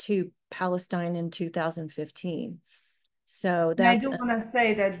went to Palestine in 2015. So And I that's do want to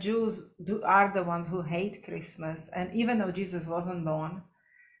say that Jews are the ones who hate Christmas. And even though Jesus wasn't born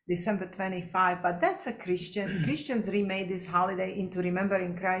December 25, but that's a Christian. Christians remade this holiday into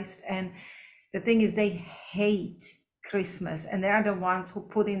remembering Christ. And the thing is, they hate Christmas. And they are the ones who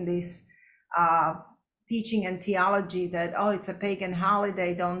put in this teaching and theology that, oh, it's a pagan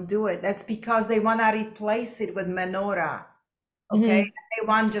holiday, don't do it. That's because they want to replace it with menorah. Okay. They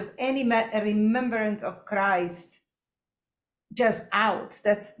want just any remembrance of Christ just out.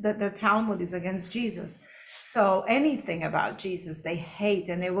 That's that the Talmud is against Jesus. So anything about Jesus they hate,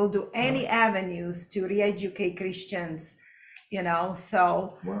 and they will do any avenues to re-educate Christians,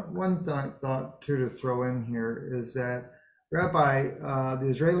 so one thought too to throw in here is that the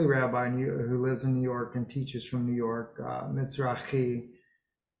Israeli rabbi who lives in New York and teaches from New York, Mizrahi,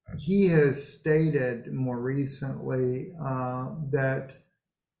 he has stated more recently that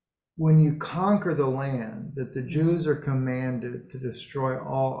when you conquer the land, that the Jews are commanded to destroy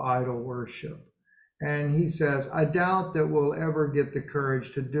all idol worship. And he says, I doubt that we'll ever get the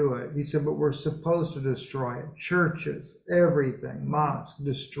courage to do it. He said, but we're supposed to destroy it. Churches, everything, mosques,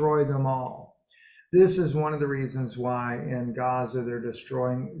 destroy them all. This is one of the reasons why in Gaza they're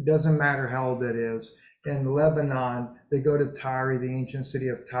destroying, it doesn't matter how old it is. In Lebanon, they go to Tyre, the ancient city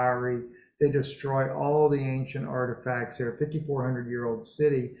of Tyre. They destroy all the ancient artifacts there, 5,400-year-old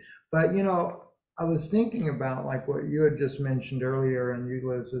city. But, I was thinking about like what you had just mentioned earlier, and you,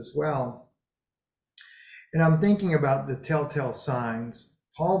 Liz, as well. And I'm thinking about the telltale signs.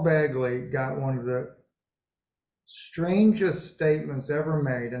 Paul Begley got one of the strangest statements ever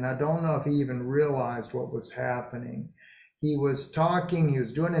made, and I don't know if he even realized what was happening. He was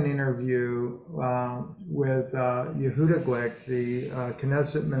doing an interview with Yehuda Glick, the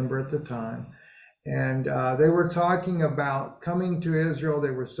Knesset member at the time, and they were talking about coming to Israel.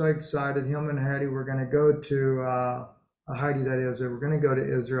 They were so excited. Him and Heidi were going to go to, Heidi that is, they were going to go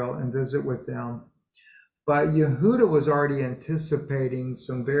to Israel and visit with them. But Yehuda was already anticipating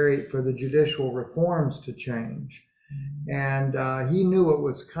for the judicial reforms to change. And he knew what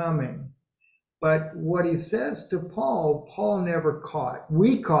was coming. But what he says to Paul never caught.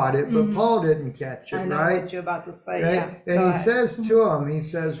 We caught it, but Paul didn't catch it, right? I know what you're about to say, right? yeah. And he says to him, he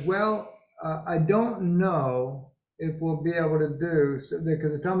says, well, I don't know if we'll be able to do,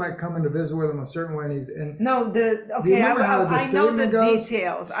 because the time I come in to visit with him a certain way, I know the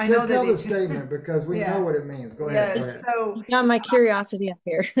details. Tell the statement, because we know what it means. Go ahead. So you got my curiosity up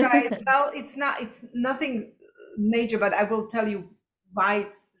here. Right. Well, it's nothing major, but I will tell you why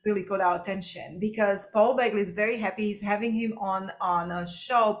it's really caught our attention, because Paul Begley is very happy. He's having him on a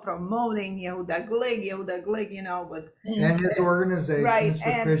show promoting Yehuda Glick, with and his organizations, right,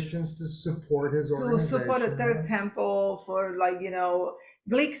 for Christians to support his organization. To support a third temple for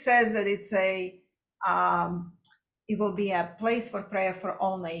Glick says that it's it will be a place for prayer for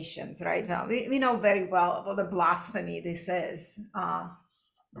all nations, right? Now, we know very well what a blasphemy this is.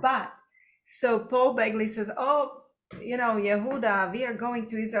 But so Paul Begley says, Yehuda, we are going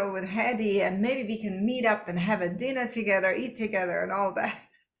to Israel with Hedy, and maybe we can meet up and have a dinner together, eat together, and all that.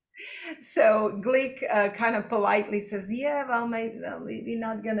 So Glick kind of politely says, yeah, well, maybe we're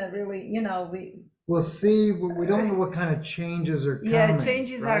not gonna really, we'll see. We don't know what kind of changes are coming. Yeah,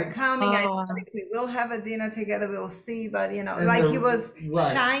 changes are coming. I think we will have a dinner together. We'll see, but he was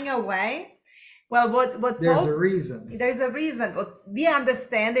shying away. Well, there's a reason. There's a reason, but we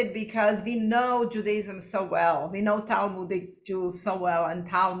understand it because we know Judaism so well. We know Talmudic Jews so well, and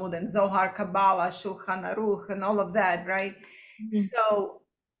Talmud and Zohar, Kabbalah, Shulchan Aruch, and all of that, right? So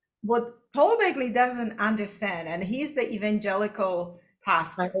what Paul Begley doesn't understand, and he's the evangelical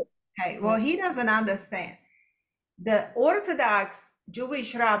pastor. Okay, well, he doesn't understand. The Orthodox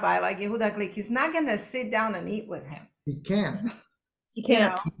Jewish rabbi like Yehuda Glick is not going to sit down and eat with him. He can't. He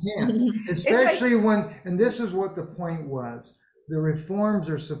can't. He can't. Especially and this is what the point was. The reforms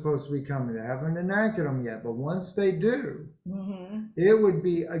are supposed to be coming. They haven't enacted them yet, but once they do, it would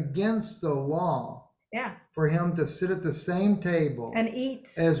be against the law for him to sit at the same table and eat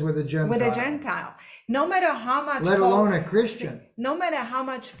as with a Gentile. No matter how much, let alone a Christian. No matter how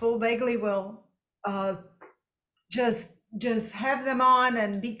much Paul Begley will just just have them on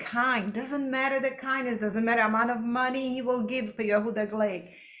and be kind. Doesn't matter the kindness, doesn't matter amount of money he will give to Yehuda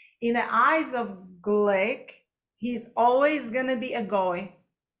Glick. In the eyes of Glick, he's always gonna be a goy,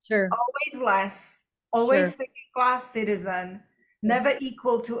 Sure, always less, always sure. second-class citizen, never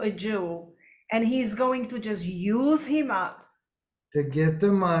equal to a Jew, and he's going to just use him up To get the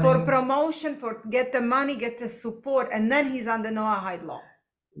for money. promotion, for get the money, get the support, and then he's on the Noahide law.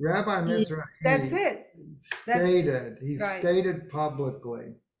 Rabbi Mizrahi That's it. He right. stated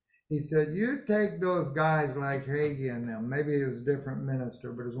publicly, he said, you take those guys like Hagee and them, maybe he was a different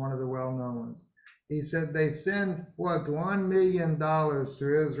minister, but it's one of the well-known ones. He said, they send, what, $1 million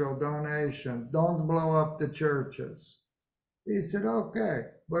to Israel donation. Don't blow up the churches. He said, okay,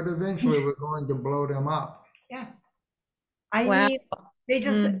 but eventually we're going to blow them up. Yeah. I Wow. mean, they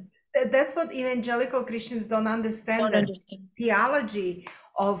just, that's what evangelical Christians don't understand, the theology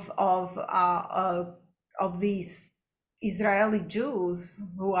of these Israeli Jews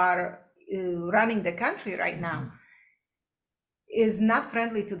who are running the country right now is not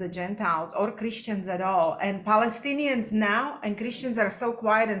friendly to the Gentiles or Christians at all. And Palestinians now and Christians are so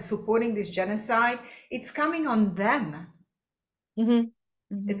quiet and supporting this genocide. It's coming on them.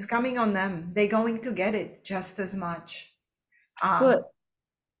 It's coming on them. They're going to get it just as much. But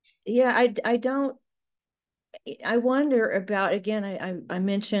yeah, I wonder about, again, I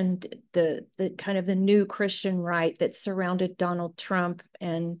mentioned the kind of the new Christian right that surrounded Donald Trump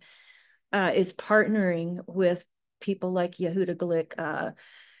and is partnering with people like Yehuda Glick,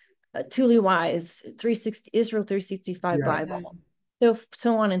 Tuli Wise, 360 Israel 365 Yes. Bible,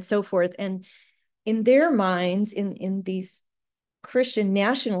 so on and so forth. And in their minds, in these Christian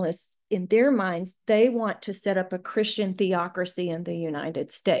nationalists, in their minds, they want to set up a Christian theocracy in the United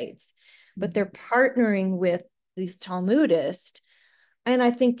States, but they're partnering with these Talmudists. And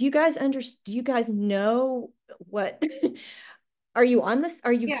I think, do you guys know what, are you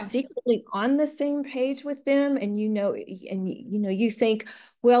secretly on the same page with them? And you think,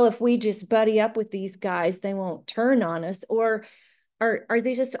 well, if we just buddy up with these guys, they won't turn on us, or are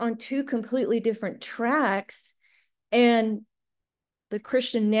they just on two completely different tracks? And the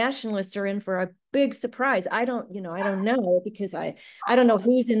Christian nationalists are in for a big surprise. I don't know, because I don't know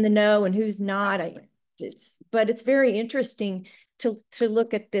who's in the know and who's not. But it's very interesting to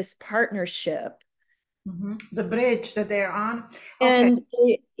look at this partnership. The bridge that they're on. And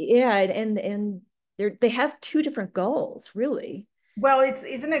and they have two different goals, really. Well,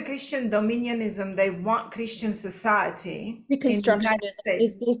 isn't it Christian dominionism? They want Christian society in the United Reconstructionism States.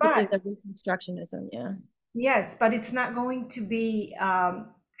 is basically the Reconstructionism, yeah. Yes, but it's not going to be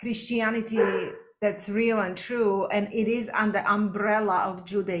Christianity that's real and true, and it is under umbrella of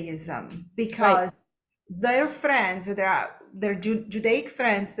Judaism, because their friends, their Judaic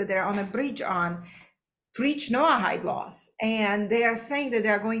friends that they're on a bridge on, preach Noahide laws, and they are saying that they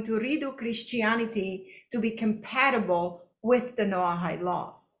are going to redo Christianity to be compatible with the Noahide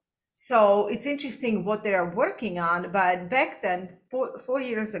laws. So it's interesting what they are working on. But back then, 4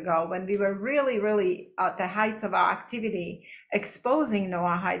 years ago, when we were really, really at the heights of our activity, exposing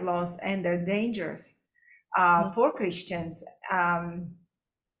Noahide laws and their dangers for Christians,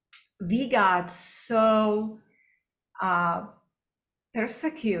 we got so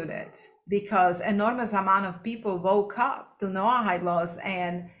persecuted because enormous amount of people woke up to Noahide laws,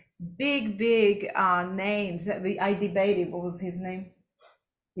 and big names that I debated. What was his name?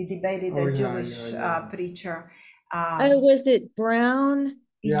 We debated a Jewish preacher. Was it Brown?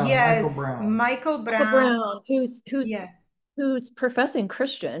 Yeah, yes, Michael Brown. Who's professing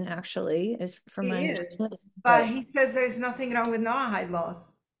Christian, actually, is from my understanding. But he says there's nothing wrong with Noahide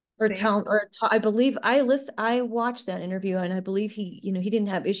laws. I believe I watched that interview, and I believe he didn't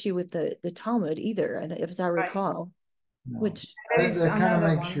have issue with the Talmud either, and as I recall. No. Which that kind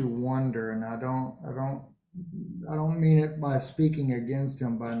of makes you wonder, and I don't mean it by speaking against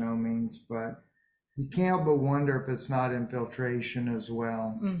him by no means, but you can't but wonder if it's not infiltration as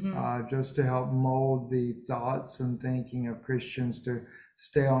well, just to help mold the thoughts and thinking of Christians to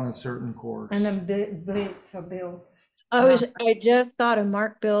stay on a certain course. And then Biltz. I just thought of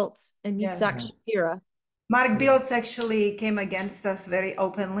Mark Biltz and Yitzhak Shapira. Mark Biltz actually came against us very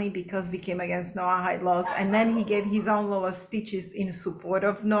openly because we came against Noahide laws, and then he gave his own little speeches in support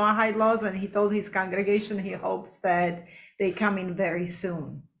of Noahide laws, and he told his congregation he hopes that they come in very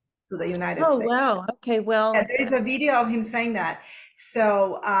soon to the United States. Oh, wow. Okay, well. Yeah, there is a video of him saying that.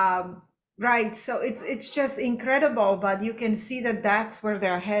 So, right, so it's just incredible, but you can see that that's where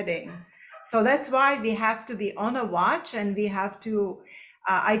they're heading. So that's why we have to be on a watch, and we have to,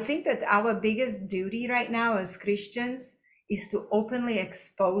 I think that our biggest duty right now as Christians is to openly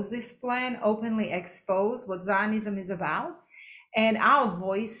expose this plan, openly expose what Zionism is about. And our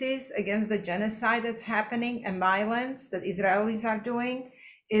voices against the genocide that's happening and violence that Israelis are doing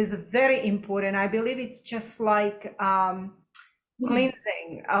is very important. I believe it's just like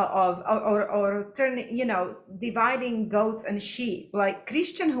cleansing or turning, dividing goats and sheep. Like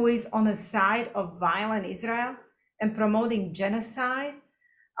Christian who is on the side of violent Israel and promoting genocide,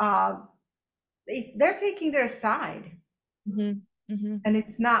 they're taking their side. And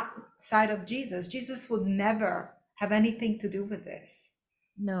it's not side of Jesus. Jesus would never have anything to do with this.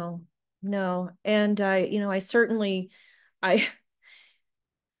 No. And I certainly, I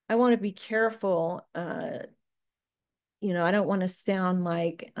want to be careful. I don't want to sound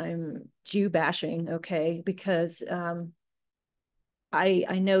like I'm Jew bashing, okay? Because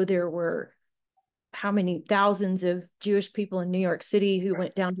I know there were how many thousands of Jewish people in New York City who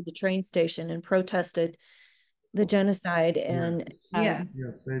went down to the train station and protested the genocide, and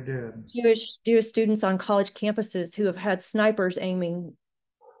Yes, they did. Jewish students on college campuses who have had snipers aiming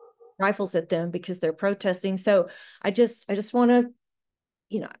rifles at them because they're protesting. So I just want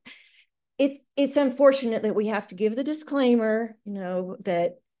to, it's unfortunate that we have to give the disclaimer,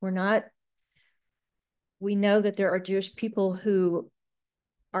 that we know that there are Jewish people who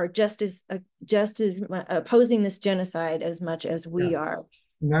are just as opposing this genocide as much as we are.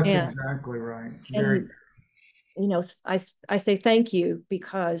 And that's exactly right. Very. I say thank you,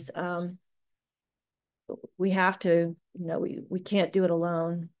 because we have to, we can't do it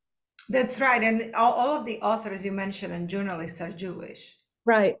alone. That's right. And all of the authors you mentioned and journalists are Jewish.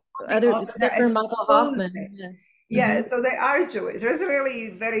 Right. Except for Michael Hoffman. Yes. Yeah, so they are Jewish. There's really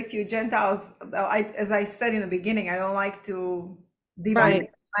very few Gentiles. As I said in the beginning, I don't like to divide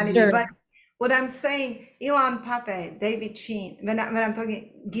humanity. Sure. But what I'm saying, Ilan Pape, David Sheen, when I'm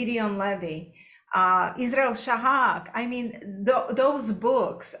talking Gideon Levy, Israel Shahak, I mean, those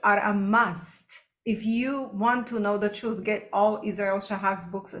books are a must. If you want to know the truth, get all Israel Shahak's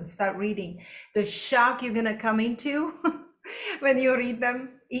books and start reading. The shock you're going to come into when you read them,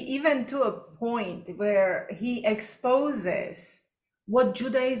 even to a point where he exposes what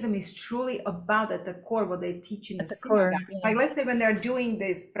Judaism is truly about at the core, what they teach in the synagogue. Like, let's say when they're doing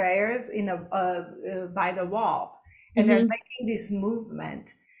these prayers in by the wall, and they're making this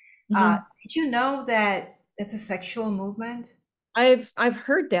movement. Did you know that it's a sexual movement? I've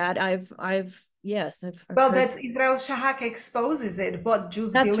heard that. Yes. Well, that's Israel Shahak exposes it, but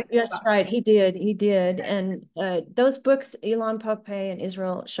Jews believe. That's right. He did. Yes. And those books, Ilan Pape and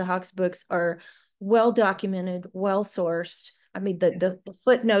Israel Shahak's books, are well documented, well sourced. I mean, the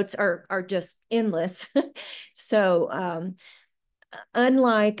footnotes are just endless. So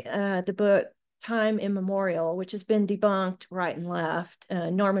unlike the book Time Immemorial, which has been debunked right and left,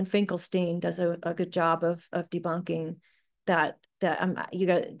 Norman Finkelstein does a good job of debunking that. You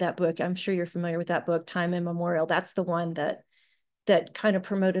got that book. I'm sure you're familiar with that book, Time Immemorial. That's the one that kind of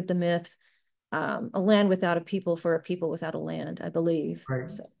promoted the myth, a land without a people for a people without a land, I believe.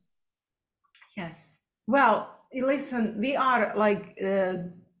 Right. So. Yes. Well, listen, we are like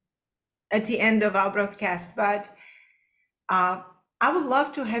at the end of our broadcast, but I would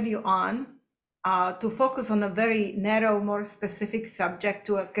love to have you on to focus on a very narrow, more specific subject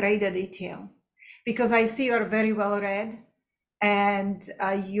to a greater detail, because I see you're very well read. And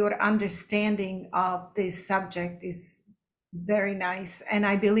your understanding of this subject is very nice. And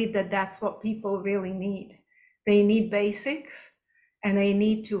I believe that that's what people really need. They need basics, and they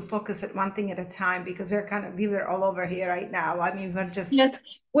need to focus at one thing at a time, because we're all over here right now. I mean, we're just. Yes.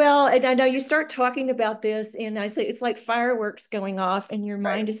 Well, and I know you start talking about this, and I say it's like fireworks going off, and your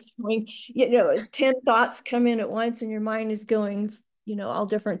mind is going, 10 thoughts come in at once, and your mind is going, all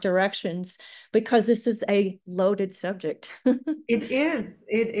different directions, because this is a loaded subject. It is.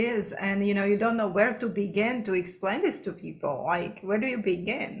 And, you don't know where to begin to explain this to people. Like, where do you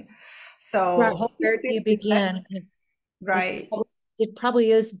begin? So where do you begin? Right. It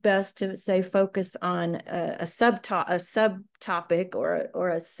probably is best to say focus on a subtopic or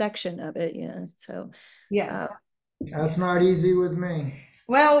a section of it. Yeah. So yes, that's not easy with me.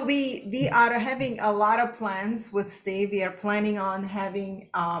 Well, we are having a lot of plans with Steve. We are planning on having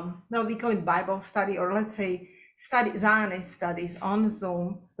we call it Bible study, or let's say Zionist studies on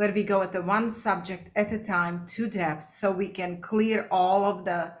Zoom, where we go at the one subject at a time to depth, so we can clear all of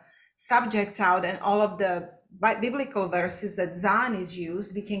the subjects out, and all of the biblical verses that Zion is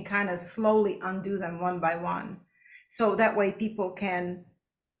used, we can kind of slowly undo them one by one. So that way people can,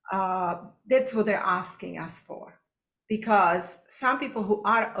 that's what they're asking us for. Because some people who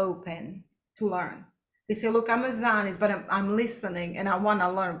are open to learn, they say, look, I'm a Zionist, but I'm listening and I want to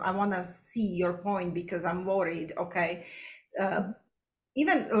learn. I want to see your point because I'm worried. Okay.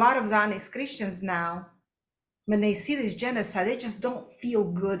 even a lot of Zionist Christians now, when they see this genocide, they just don't feel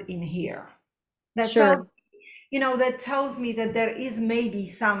good in here. That Sure. that tells me that there is maybe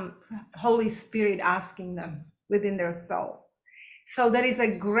some Holy Spirit asking them within their soul. So there is a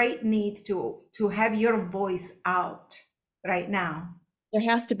great need to have your voice out right now. There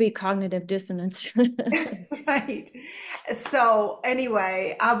has to be cognitive dissonance. Right. So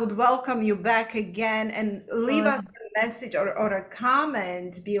anyway, I would welcome you back again, and leave us a message or a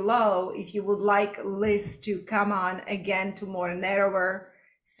comment below if you would like Liz to come on again to more narrower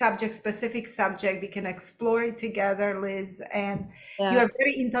subject, specific subject. We can explore it together, Liz. And you're a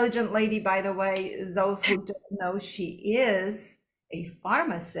very intelligent lady, by the way. Those who don't know, she is a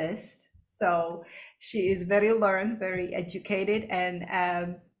pharmacist. So she is very learned, very educated,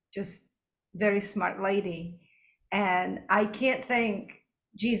 and just very smart lady. And I can't thank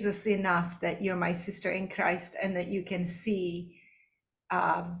Jesus enough that you're my sister in Christ, and that you can see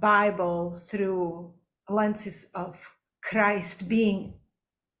Bible through lenses of Christ being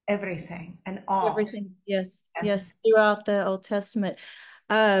everything and all. Everything. Yes. Yes. Throughout the Old Testament.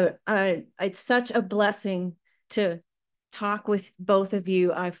 It's such a blessing to talk with both of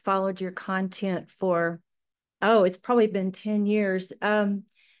you. I've followed your content for, it's probably been 10 years. I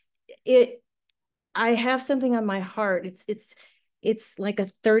have something on my heart. It's like a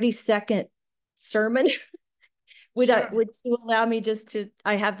 30-second sermon. Would you allow me just to,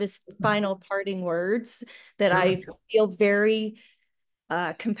 I have this final parting words that I feel very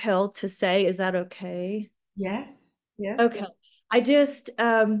compelled to say. Is that okay? Yes. Yeah. Okay. I just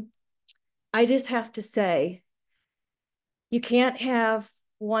have to say, you can't have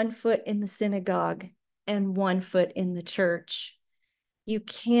one foot in the synagogue and one foot in the church. You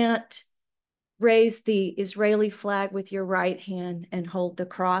can't raise the Israeli flag with your right hand and hold the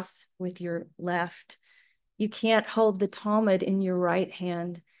cross with your left. You can't hold the Talmud in your right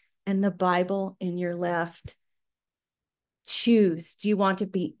hand and the Bible in your left. Choose. Do you want to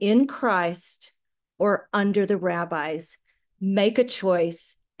be in Christ or under the rabbis? Make a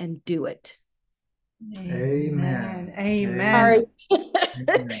choice and do it. Amen. Amen.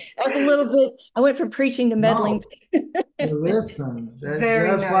 That's a little bit, I went from preaching to meddling. Listen, just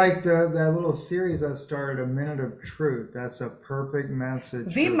nice. Like that little series I started, A Minute of Truth. That's a perfect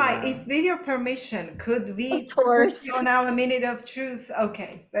message. We might, if with your permission, could we of course put on our Minute of Truth?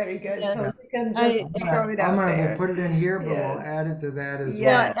 Okay, very good. Yes. So we can just throw it out there. We'll put it in here, but we'll add it to that as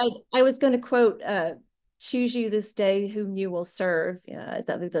well. I was going to quote, choose you this day whom you will serve. Yeah,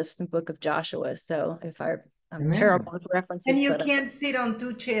 that's the book of Joshua. So if I'm terrible with references. And you can't sit on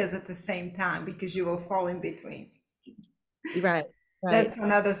two chairs at the same time because you will fall in between. Right. That's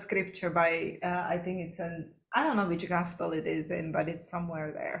another scripture by, I think it's I don't know which gospel it is in, but it's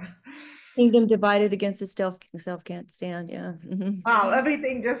somewhere there. Kingdom divided against itself can't stand. Yeah. Wow,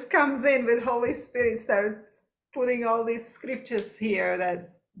 everything just comes in with Holy Spirit, starts putting all these scriptures here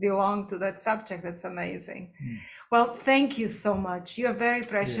that belong to that subject. That's amazing. Well, thank you so much. You are very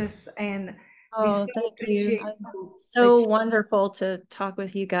precious, and we so appreciate you. So wonderful to talk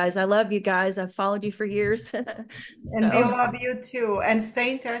with you guys. I love you guys. I've followed you for years. And we love you too. And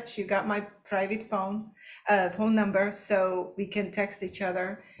stay in touch. You got my private phone number, so we can text each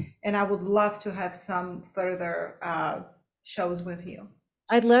other. And I would love to have some further shows with you.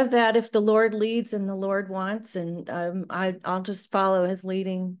 I'd love that if the Lord leads and the Lord wants, and I'll just follow his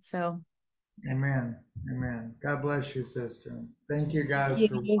leading. So. Amen. Amen. God bless you, sister. Thank you guys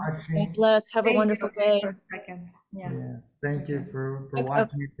for watching. God bless. Have a wonderful day. Yes. Thank you for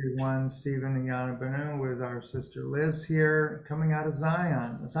watching everyone. Stephen and Yana Benu with our sister Liz here, coming out of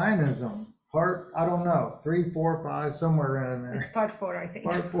Zionism. Part, I don't know, 3, 4, 5, somewhere in there. It's part 4, I think.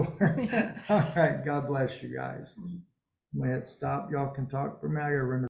 Part 4. All right. God bless you guys. When it stop, y'all can talk from now.